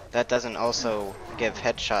that doesn't also give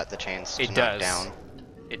headshot the chance to It knock does. down.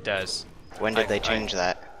 It does. When did I- they I- change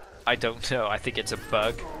that? I don't know. I think it's a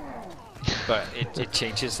bug, but it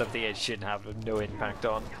changes something it should have no impact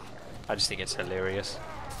on. I just think it's hilarious.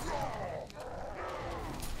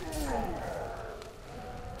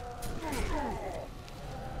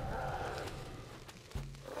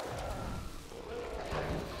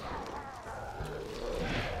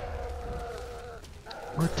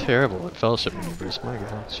 We're terrible at fellowship maneuvers, my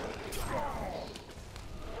gosh.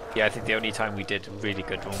 Yeah, I think the only time we did a really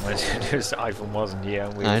good one was Ivan wasn't here.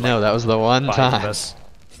 And we I were know, like that was the one 5 of time. us.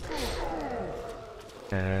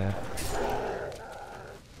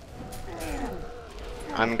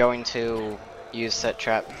 I'm going to use set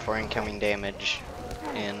trap for incoming damage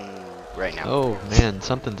in right now. Oh man,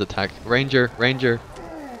 something's attacked. Ranger, Ranger,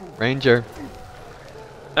 Ranger,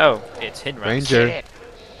 Oh, it's hit round. Ranger. Hit it.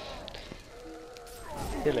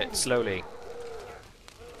 Kill it slowly.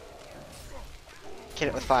 Hit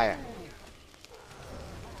it with fire.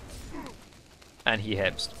 And he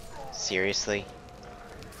hebs. Seriously?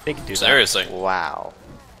 They can do that. Seriously. Wow.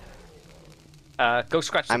 Go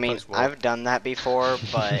scratch the I mean, post wall. I've done that before,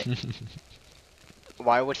 but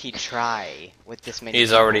why would he try with this many He's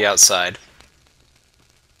people? already outside.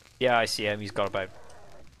 Yeah, I see him. He's got about...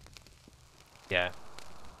 Yeah.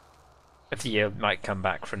 If he might come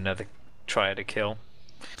back for another try at a kill.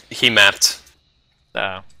 He mapped.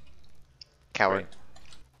 Oh. Coward.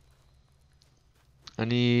 I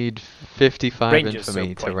need 55 Ranger's so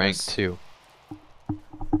infamy to rank pointless. 2.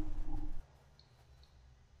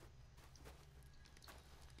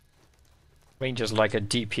 Ranger's like a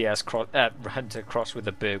DPS hunter cross with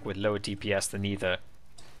a Berg with lower DPS than either.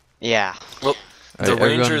 Yeah. Well, the Alright,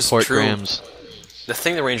 everyone Ranger's report true. Grams. The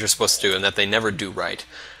thing the Ranger's supposed to do, and that they never do right,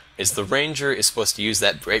 is the Ranger is supposed to use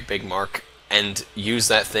that great big mark and use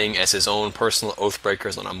that thing as his own personal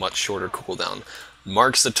Oathbreakers on a much shorter cooldown.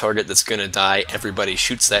 Marks the target that's going to die, everybody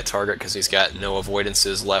shoots that target because he's got no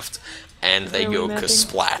avoidances left, and they Are we go mapping?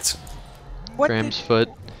 kasplat. What Grams did... foot.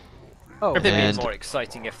 Oh, It'd be And- more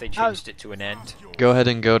exciting if they changed it to an end. Go ahead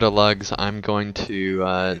and go to lugs. I'm going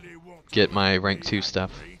to get my rank 2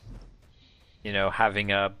 stuff. You know,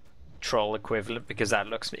 having a troll equivalent, because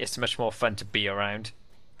it's much more fun to be around.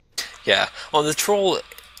 Yeah. Well, the Troll,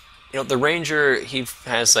 the Ranger, he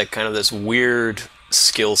has like kind of this weird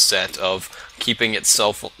skill set of keeping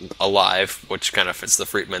itself alive, which kind of fits the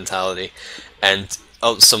Freak mentality, and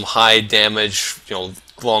some high damage,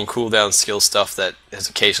 long cooldown skill stuff that has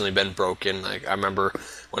occasionally been broken. Like I remember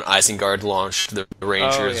when Isengard launched, the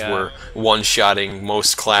Rangers yeah. were one-shotting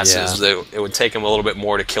most classes. Yeah. It would take them a little bit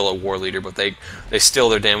more to kill a war leader, but they still,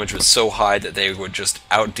 their damage was so high that they would just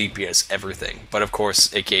out DPS everything. But of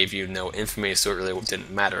course, it gave you no infamy, so it really didn't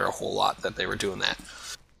matter a whole lot that they were doing that.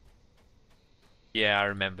 Yeah, I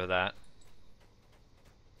remember that.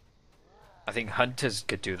 I think hunters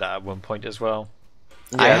could do that at one point as well.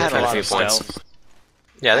 I Yeah, had they've a had a lot few of points. stealth.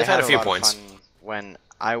 Yeah, they've I had a few lot of points. fun when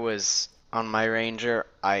I was on my Ranger,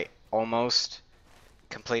 I almost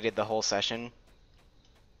completed the whole session.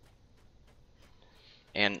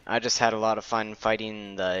 And I just had a lot of fun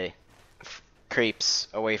fighting the creeps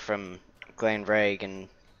away from Glenrag and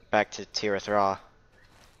back to Tirith Raw.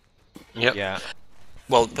 Yep. Yeah.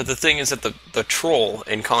 Well, but the thing is that the Troll,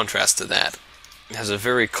 in contrast to that, has a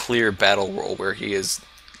very clear battle role where he is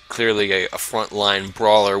clearly a frontline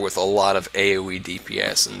brawler with a lot of AoE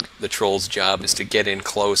DPS, and the Troll's job is to get in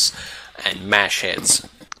close and mash heads.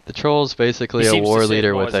 The Troll's basically He a seems to war save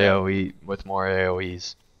leader more with as a- AoE, with more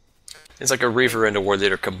AoEs. It's like a Reaver and a War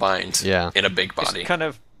Leader combined Yeah. in a big body. It's kind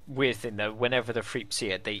of weird thing though, whenever the Freeps see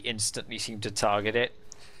it, they instantly seem to target it.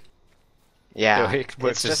 Yeah, So it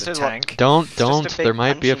works it's as just a tank. Don't. just a big There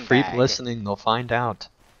might be a punching freep bag. listening. They'll find out.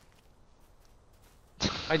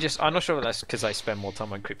 I'm not sure if that's because I spend more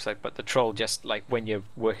time on creeps, but the troll just like when you're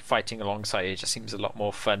fighting alongside it, just seems a lot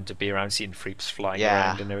more fun to be around seeing freeps flying Yeah.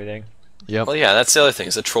 around and everything. Yep. Well, yeah, that's the other thing,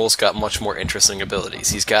 is the Troll's got much more interesting abilities.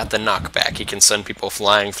 He's got the knockback, he can send people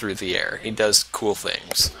flying through the air, he does cool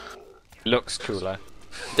things. Looks cooler.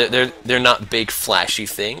 They're not big flashy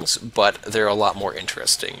things, but they're a lot more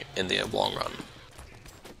interesting in the long run.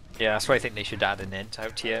 Yeah, that's why I think they should add an ent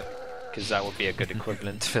out here, because that would be a good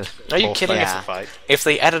equivalent for. Are you more kidding? fun Yeah. to fight. If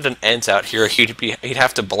they added an Ent out here, he'd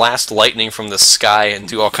have to blast lightning from the sky and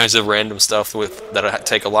do all kinds of random stuff that'd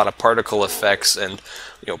take a lot of particle effects and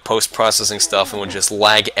post-processing stuff, and would just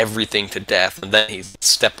lag everything to death. And then he'd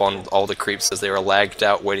step on all the creeps as they were lagged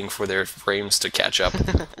out, waiting for their frames to catch up.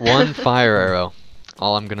 One fire arrow.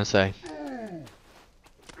 All I'm gonna say.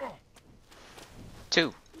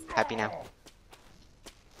 2. Happy now.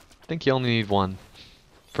 I think you only need one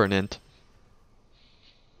for an int.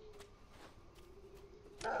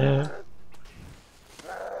 Yeah.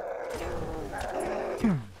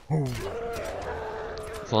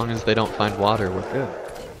 As long as they don't find water, we're good.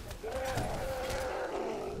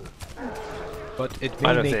 But it I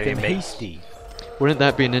may don't make think them they make- hasty. Wouldn't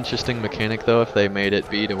that be an interesting mechanic though, if they made it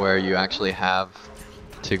be to where you actually have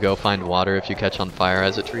to go find water if you catch on fire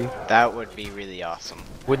as a tree? That would be really awesome.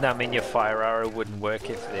 Wouldn't that mean your fire arrow wouldn't work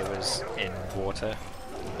if it was in water?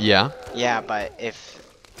 Yeah, Yeah, but if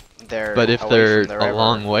they're but if away they're from the a river,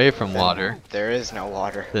 long way from then water, there is no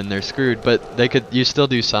water. then they're screwed. But you still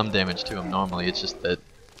do some damage to them normally. It's just that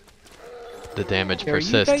the damage Are you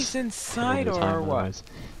persists. guys inside over or time what? otherwise.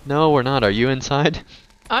 No, we're not. Are you inside?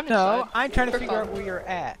 I'm No, inside. I'm trying to For figure out fun. where you're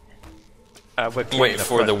at. We're clearing Wait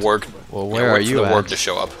for the front. work. Well, yeah, where are wait for you the at? work to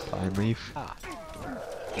show up. Fine leaf.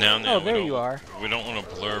 Now, Oh, we there don't- you are. We don't want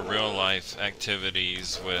to blur real life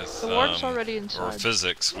activities with The warp's already or inside.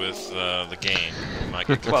 physics with the game. You might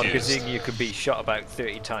get Well, confused. because you could be shot about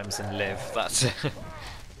 30 times and live. That's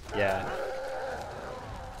yeah.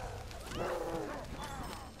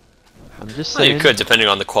 I'm just Well, saying. you could, depending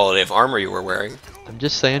on the quality of armor you were wearing. I'm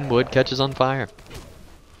just saying wood catches on fire.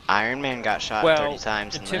 Iron Man got shot Well, 30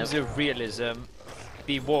 times in and terms lived. of realism,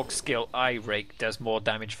 the walk skill eye rake does more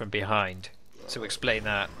damage from behind. So explain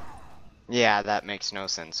that. Yeah, that makes no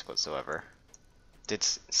sense whatsoever. Did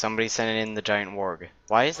somebody send in the giant warg?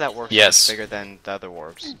 Why is that warg so Yes. much bigger than the other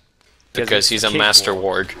wargs? Because it's he's a King master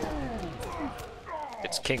Warg. warg.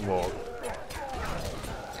 It's King Warg.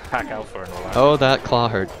 Pack Alpha and all that. Oh, that claw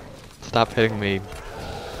hurt. Stop hitting me.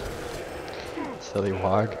 Silly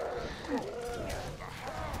warg.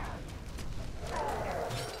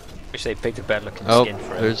 Wish they picked a better looking Oh, skin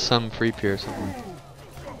for it. there's some free pier somewhere.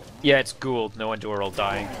 Yeah, it's Gould. No wonder we're all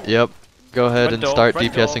dying. Yep. Go ahead Front and door, start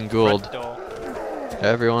front DPSing door, Gould. front door.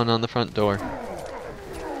 Everyone on the front door.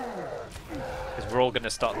 Because we're all going to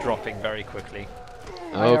start dropping very quickly.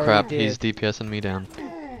 I Oh already crap, did. he's DPSing me down.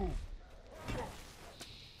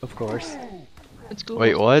 Of course. It's cool.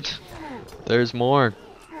 Wait, what? There's more.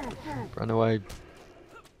 Run away.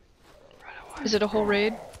 Is it a whole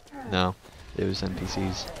raid? No, it was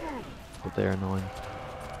NPCs. But they're annoying.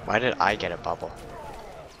 Why did I get a bubble?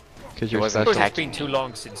 Because you're wasn't Because special. it's been too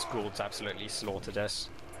long since Gould's absolutely slaughtered us.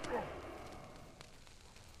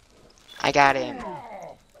 I got him.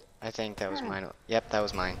 I think that was mine. Yep, that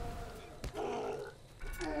was mine.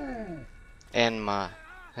 And my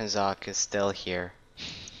Hazak is still here.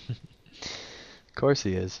 Of course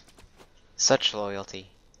he is. Such loyalty.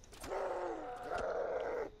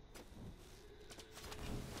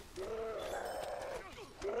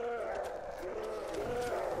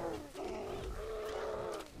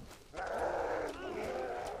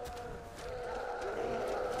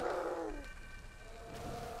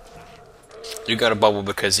 You got a bubble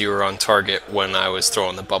because you were on target when I was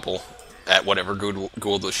throwing the bubble at whatever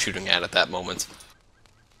Gould was shooting at that moment.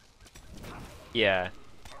 Yeah.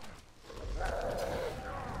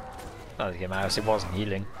 Oh, yeah, mouse, it wasn't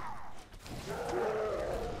healing.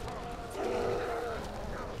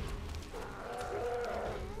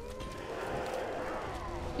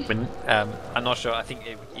 When, I'm not sure. I think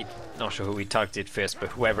not sure who we targeted first, but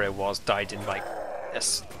whoever it was died in like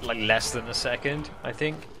less than a second. I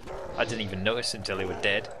think. I didn't even notice until they were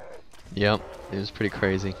dead. Yep, it was pretty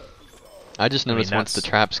crazy. I just mean, noticed once the that's-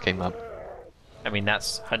 traps came up. I mean,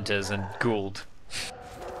 that's hunters and Gould,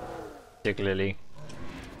 particularly.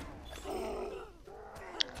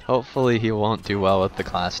 Hopefully he won't do well with the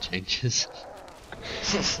class changes.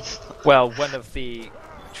 Well, one of the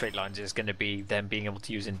trait lines is going to be them being able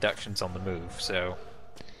to use inductions on the move. So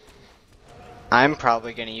I'm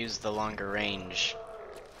probably gonna use the longer range,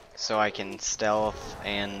 so I can stealth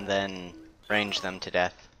and then range them to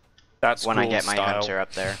death that's when I Gould's get my style. hunter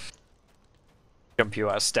up there. Jump you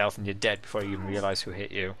out of stealth and you're dead before you even realize who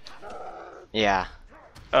hit you. Yeah,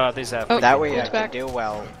 There's a. Oh, that way I Gold's can back. do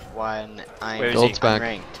well when I'm Where is Gold's back.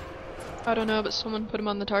 unranked. I don't know, but someone put him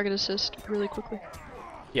on the target assist really quickly.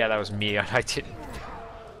 Yeah, that was me. I didn't.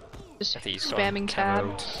 Just I think he's got spamming tab.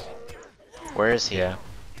 camoed. Where is he? Yeah,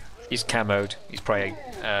 he's camoed. He's probably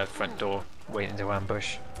front door waiting to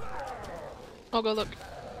ambush. I'll go look.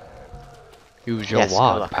 Use your Yes,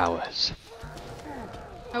 ward Lola. powers.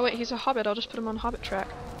 Oh wait, he's a hobbit. I'll just put him on hobbit track.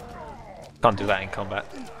 Can't do that in combat.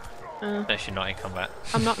 Uh, Unless you're not in combat.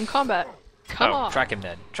 I'm not in combat. Come oh, on. track him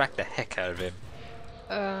then. Track the heck out of him.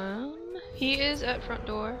 He is at front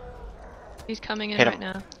door. He's coming in Hit right him.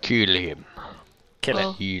 now. Kill him. Kill Well,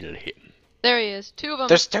 it. Heal him. There he is. Two of them.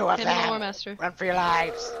 There's two of Him and the lore them. master. Run for your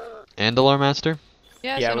lives. And the lore master?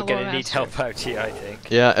 Yes, Yeah, and we're a lore gonna need master. help out here, I think.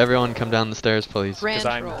 Yeah, everyone come down the stairs, please. Because Rand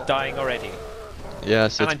I'm troll. dying already.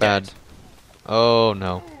 Yes, And it's I'm bad. dead. Oh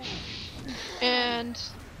no. And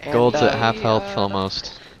And, Gold's at uh, half health the-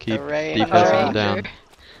 almost. Keep ranger. DPSing him Ranger. down.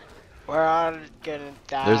 We're all gonna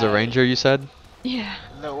die. There's a ranger, you said? Yeah.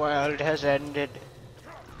 The world has ended.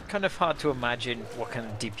 Kind of hard to imagine what kind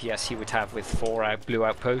of DPS he would have with 4 blue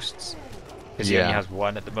outposts. Because he only Yeah. has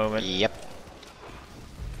 1 at the moment. Yep.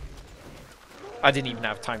 I didn't even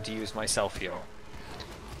have time to use my self heal.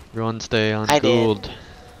 Everyone stay on I did. Gould.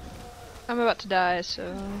 I'm about to die, so,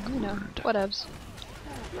 you know, whatevs.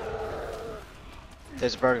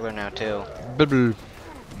 There's a burglar now too. Blah-blah.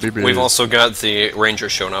 Blah-blah. We've also got the ranger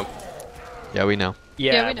shown up. Yeah, we know.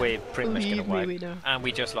 Yeah, we know. we're pretty much Believe gonna me, wipe. we know. And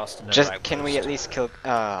we just lost another Just outpost. can we at least kill?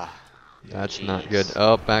 That's Jeez. not good.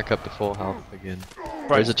 Oh, back up to full health again.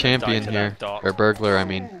 There's a Bryce champion died to here. that dot. Or burglar, I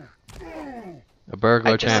mean. A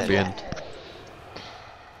burglar I just said champion. that.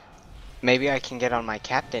 Maybe I can get on my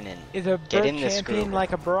captain and Is a Get bird in this champion group.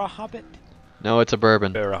 like a burrow hobbit? No, it's a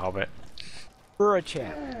bourbon. You're a hobbit. Burrow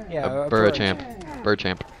champ. Yeah, A burrow burrow champ. Burr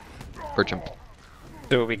champ. Burr champ.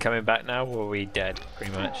 So are we coming back now, or are we dead,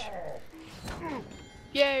 pretty much?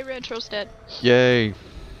 Yay, Rantro's dead. Yay!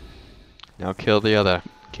 Now kill the other.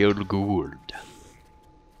 Kill Gould.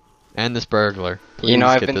 And this burglar. Please You know,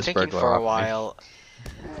 I've get been this thinking burglar for a off me. while.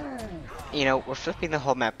 You know, we're flipping the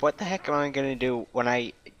whole map. What the heck am I gonna do when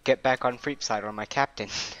I get back on Freep side on my captain?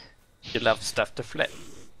 You love stuff to flip.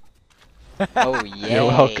 Oh yay! You're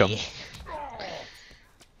welcome.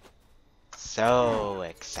 So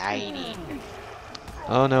exciting.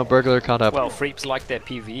 Oh no, burglar caught up. Well, Freeps like their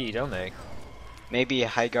PvE, don't they? Maybe a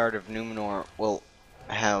High Guard of Numenor will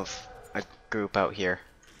have a group out here.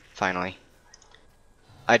 Finally.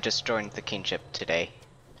 I just joined the kingship today.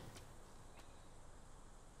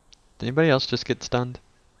 Did anybody else just get stunned?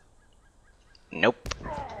 Nope.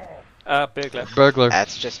 Burglar. Burglar.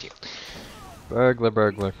 That's just you. Burglar,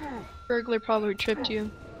 burglar. Burglar probably tripped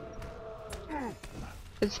you.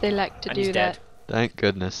 Because they like to And do he's that. dead. Thank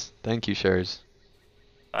goodness. Thank you, Shares.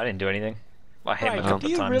 I didn't do anything. I hit him a Right, couple do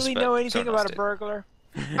of you times. really but know anything someone about else a did. burglar?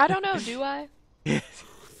 I don't know, do I?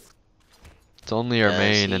 It's only our Does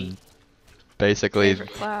main he? and basically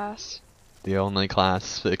Favorite class. the only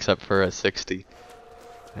class except for a 60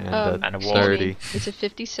 and And a a wall. 30. It's a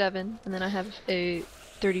 57, and then I have a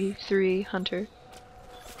 33 hunter.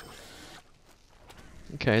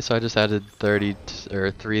 Okay, so I just added 30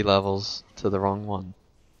 or 3 levels to the wrong one.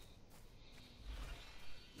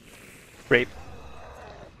 Freep.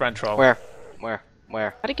 Brand troll. Where?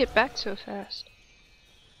 Where? How'd it get back so fast?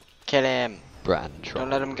 Kill him. Brand troll.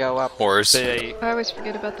 Don't let him go up. Horse. They, I always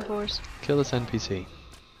forget about the horse. Kill this NPC.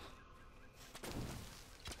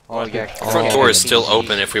 Oh, yeah. The front door is still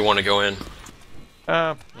open if we want to go in.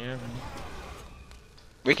 yeah.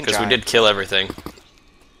 We can Because try. we did kill everything.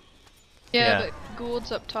 Yeah, Yeah. but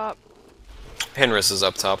Gould's up top. Henris is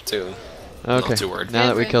up top too. Okay, Not too worried. now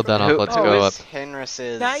that we killed that off, Who- let's who go up. is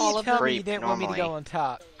Henris's Now All you of tell them. me you creep didn't want me to normally? go on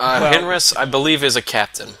top. Well- Henris, I believe, is a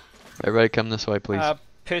captain. Everybody come this way, please.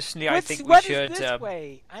 Personally, I think we What should. is this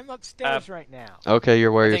way? I'm upstairs right now. Okay,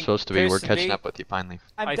 you're where I you're think supposed to be. We're catching personally- up with you finally.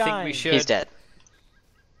 I'm I dying. think we should He's dead.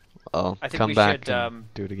 Oh, I think come we back should,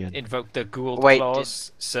 and do it again. invoke the Gould Wait,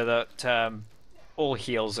 clause so that all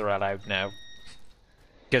heals are allowed now.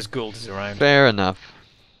 Because Gould is around. Fair enough.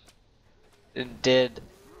 Did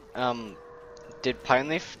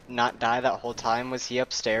Pineleaf not die that whole time? Was he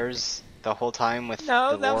upstairs the whole time with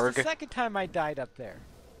No, the that was Lord? the second time I died up there.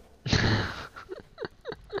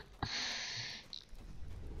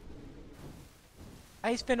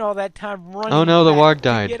 I spent all that time running. Oh no, the back warg to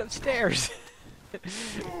died. Get upstairs.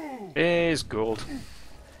 Is Gould.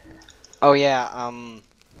 Oh yeah,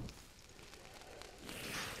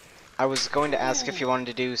 I was going to ask if you wanted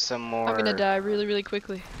to do some more. I'm gonna die really, really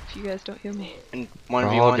quickly if you guys don't heal me. In We're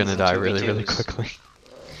 1v1s all gonna and die really, really 2v2s,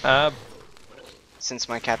 quickly. Since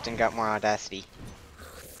my captain got more audacity.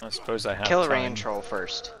 I suppose I have Kill time. Rain Troll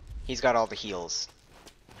first. He's got all the heals.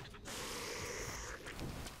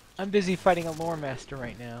 I'm busy fighting a lore master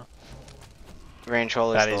right now. Rain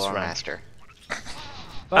Troll is That the is lore rank. master.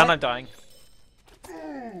 But And I'm dying.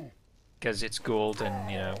 Because it's Gould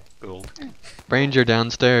and, Gould. Ranger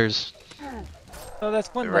downstairs. oh, that's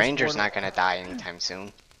one The less Ranger's lore- not gonna die anytime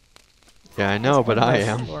soon. Yeah, I know, but one I less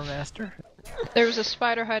am. Lore master. There was a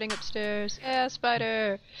spider hiding upstairs. Yeah,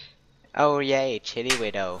 spider! Oh yay, Chitty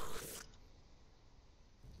Widow.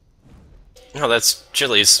 No, that's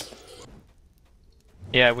Chili's.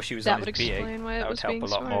 Yeah, I wish he was That on would his BA. explain why it That would was help being a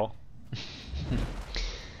lot smart. more.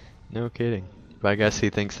 No kidding. But I guess he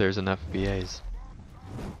thinks there's enough BAs.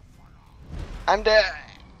 I'm dead.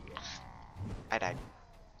 I died.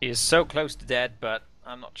 He is so close to dead, but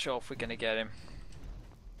I'm not sure if we're gonna get him.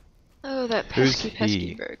 Oh, that Who's pesky, pesky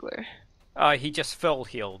he? burglar. He just full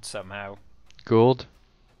healed somehow. Gould?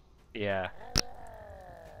 Yeah.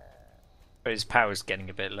 But his power's getting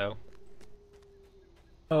a bit low.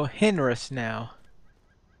 Oh, Henris now.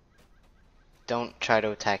 Don't try to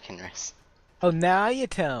attack Henris. Oh, now you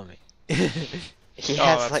tell me. He Oh,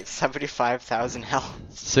 has that's- like 75,000 health.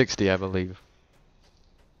 60, I believe.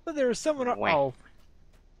 Well, there was someone. Wah. Oh.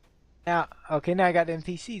 Now, okay, now I got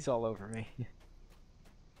NPCs all over me.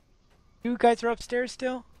 You guys are upstairs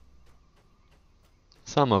still?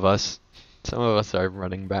 Some of us. Some of us are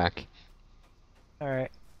running back.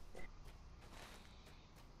 Alright.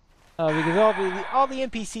 Because all the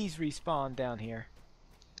NPCs respawn down here.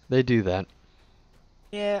 They do that.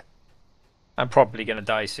 Yeah. I'm probably gonna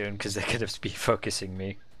die soon because they're gonna be focusing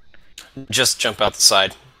me. Just jump out the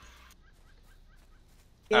side.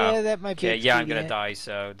 Yeah, Oh, that might be. Yeah, yeah, I'm gonna expedient. die,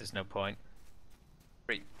 so there's no point.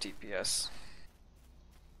 3 DPS.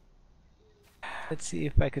 Let's see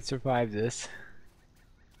if I could survive this.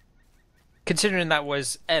 Considering that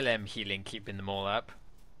was LM healing keeping them all up.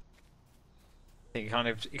 It kind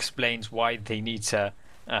of explains why they need to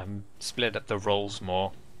split up the roles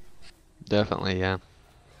more. Definitely, yeah.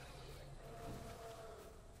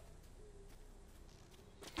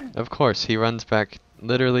 Of course, he runs back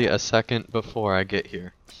literally a second before I get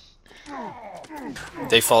here.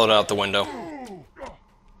 They followed out the window.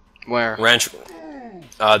 Where? Ranch.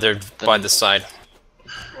 They're by the side.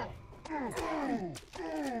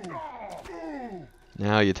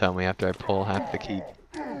 Now you tell me after I pull half the keep.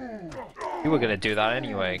 You were gonna do that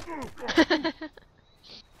anyway.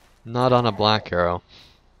 Not on a black arrow.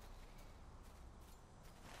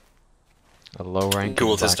 A low rank.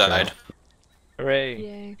 Gould has died. Hooray!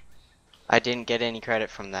 Yay. I didn't get any credit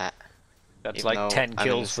from that. That's Even like though 10 I'm in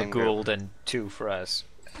kills the for same group. Gould and 2 for us.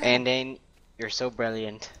 And Dane, you're so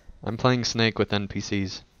brilliant. I'm playing Snake with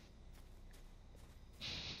NPCs.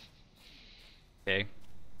 Okay.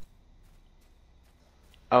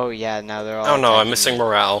 Oh yeah, now they're all. Oh no, I'm attacking missing me.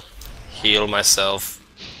 morale. Heal myself.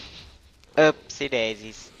 Oopsie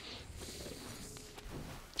daisies.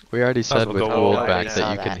 We already said well with go Gould all back out that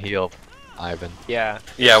now. you can heal Ivan. Yeah.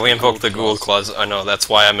 Yeah, we invoked the Gould Gould clause. I know, that's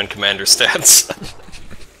why I'm in commander stats.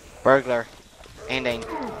 Burglar. And Dane.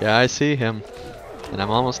 Yeah, I see him. And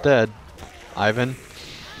I'm almost dead. Ivan.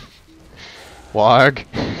 Warg.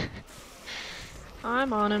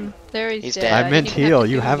 I'm on him. There he's, He's dead. dead. I didn't meant even have heal. to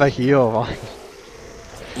You do have a anything. heal.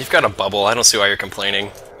 You've got a bubble, I don't see why you're complaining.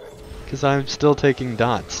 Because I'm still taking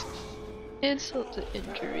dots. Insult to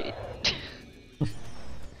injury.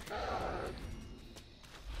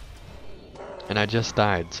 And I just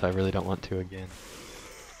died, so I really don't want to again.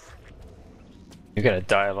 You're gonna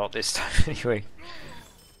die a lot this time anyway.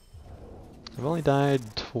 I've only died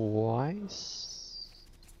twice,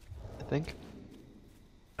 I think.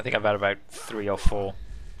 I think I've had about 3 or 4.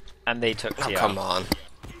 And they took Oh, TR. come on.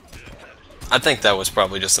 I think that was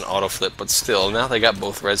probably just an auto flip, but still, now they got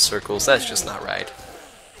both red circles, that's just not right.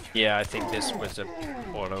 Yeah, I think this was a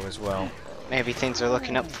auto as well. Maybe things are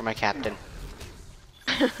looking up for my captain.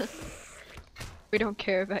 We don't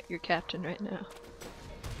care about your captain right now.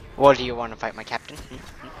 Well, do you want to fight my captain?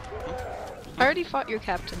 I already fought your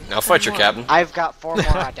captain. Now fight and your won. captain. I've got 4 more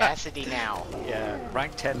audacity now. Yeah,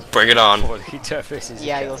 rank 10 Bring it on. for Lita versus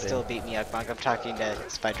Yeah, your you'll captain. still beat me, Ugmug. I'm talking to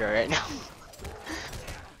Spydra right now.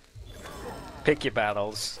 Pick your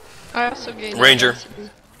battles. I also gained Ranger. audacity.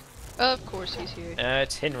 Of course he's here.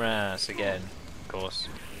 It's Hinras again, of course.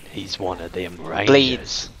 He's one of them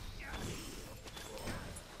Bleeds.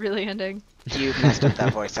 Really ending? You messed up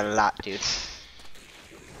that voice a lot, dude.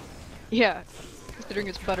 Yeah. Considering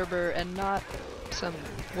it's Butterbur and not some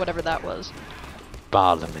whatever that was.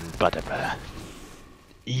 Barlam and Butterbur.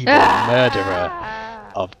 Evil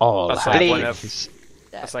murderer of all That's like one halflings.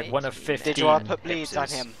 That's like one of 15. Did you all put bleeds on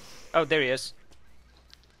hipsters. him? Oh, there he is.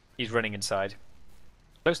 He's running inside.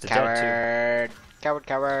 Close to dead Coward. Coward,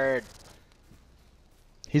 coward.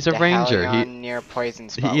 He's a The ranger. Hellion near poison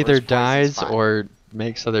He spot either was poison dies spot. or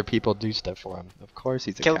makes other people do stuff for him. Of course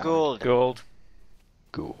he's a Kill coward. Gould. too. Gold.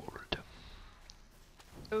 Gould.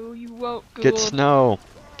 Oh, you won't, Gould. Get snow.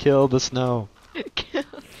 Kill the snow.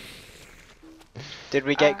 Did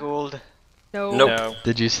we get Gould? No. Nope. No.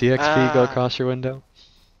 Did you see XP go Ah. across your window?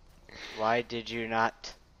 Why did you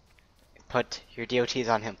not put your DOTs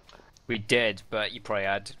on him? We did, but you probably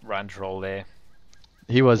had Randroll there.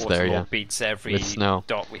 He was there, Waterloo yeah. beats every With snow.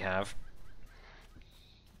 dot we have.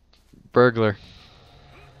 Burglar.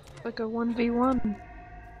 Like a 1v1.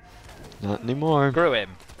 Not anymore. Screw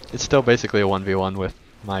him. It's still basically a 1v1 with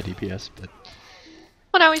my DPS, but...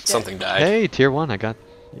 Oh, now he's dead. Something died. Hey, tier 1, I got...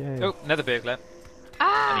 Yay. Oh, another burglar.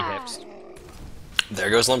 Ah! And he hips. There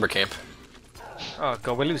goes lumber camp. Oh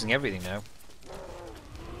god, we're losing everything now.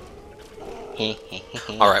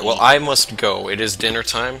 Alright, well I must go. It is dinner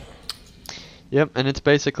time. Yep, and it's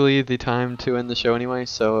basically the time to end the show anyway,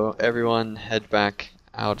 so everyone head back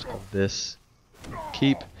out of this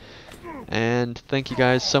keep. And thank you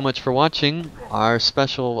guys so much for watching our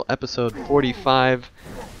special episode 45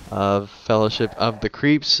 of Fellowship of the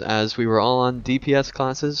Creeps, as we were all on DPS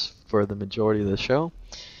classes for the majority of the show.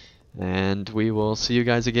 And we will see you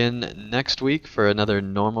guys again next week for another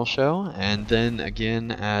normal show, and then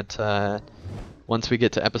again at once we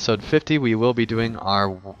get to episode 50, we will be doing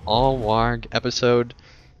our all Warg episode,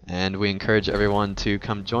 and we encourage everyone to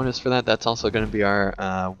come join us for that. That's also going to be our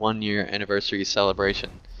 1-year anniversary celebration.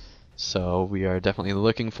 So we are definitely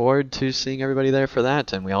looking forward to seeing everybody there for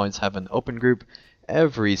that, and we always have an open group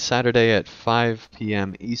every Saturday at 5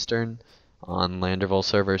 p.m. Eastern on Landerville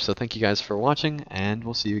server. So thank you guys for watching, and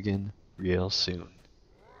we'll see you again real soon.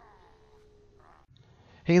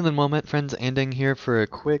 Hey Lin Wilmette friends, Anding here for a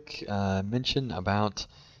quick mention about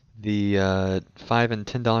the $5 and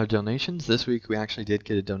 $10 donations. This week we actually did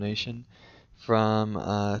get a donation from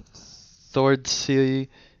Thordsea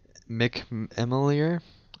McEmilier,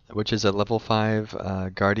 which is a level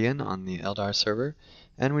 5 Guardian on the Eldar server.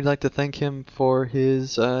 And we'd like to thank him for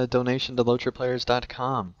his donation to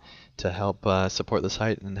LOTROplayers.com to help support the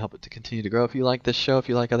site and help it to continue to grow. If you like this show, if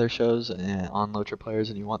you like other shows on LOTRO Players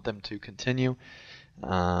and you want them to continue,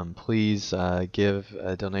 please give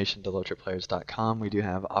a donation to LOTROplayers.com. We do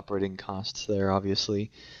have operating costs there,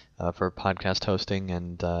 obviously, for podcast hosting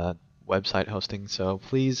and website hosting. So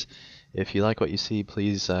please, if you like what you see,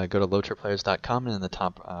 please go to LOTROplayers.com, and in the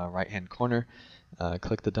top right-hand corner,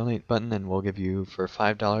 click the donate button, and we'll give you for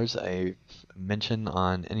 $5 a mention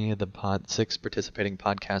on any of the 6 participating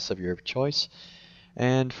podcasts of your choice.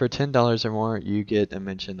 And for $10 or more, you get a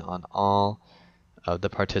mention on all of the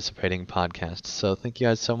participating podcasts. So thank you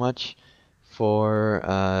guys so much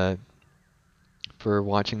for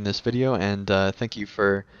watching this video, and thank you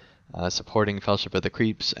for supporting Fellowship of the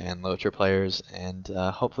Creeps and LOTRO Players, and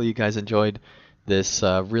hopefully you guys enjoyed this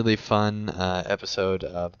really fun episode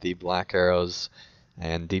of the Black Arrows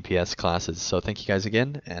and DPS classes. So thank you guys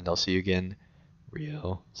again, and I'll see you again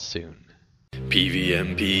real soon.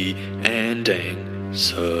 PVMP and Dang,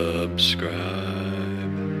 subscribe.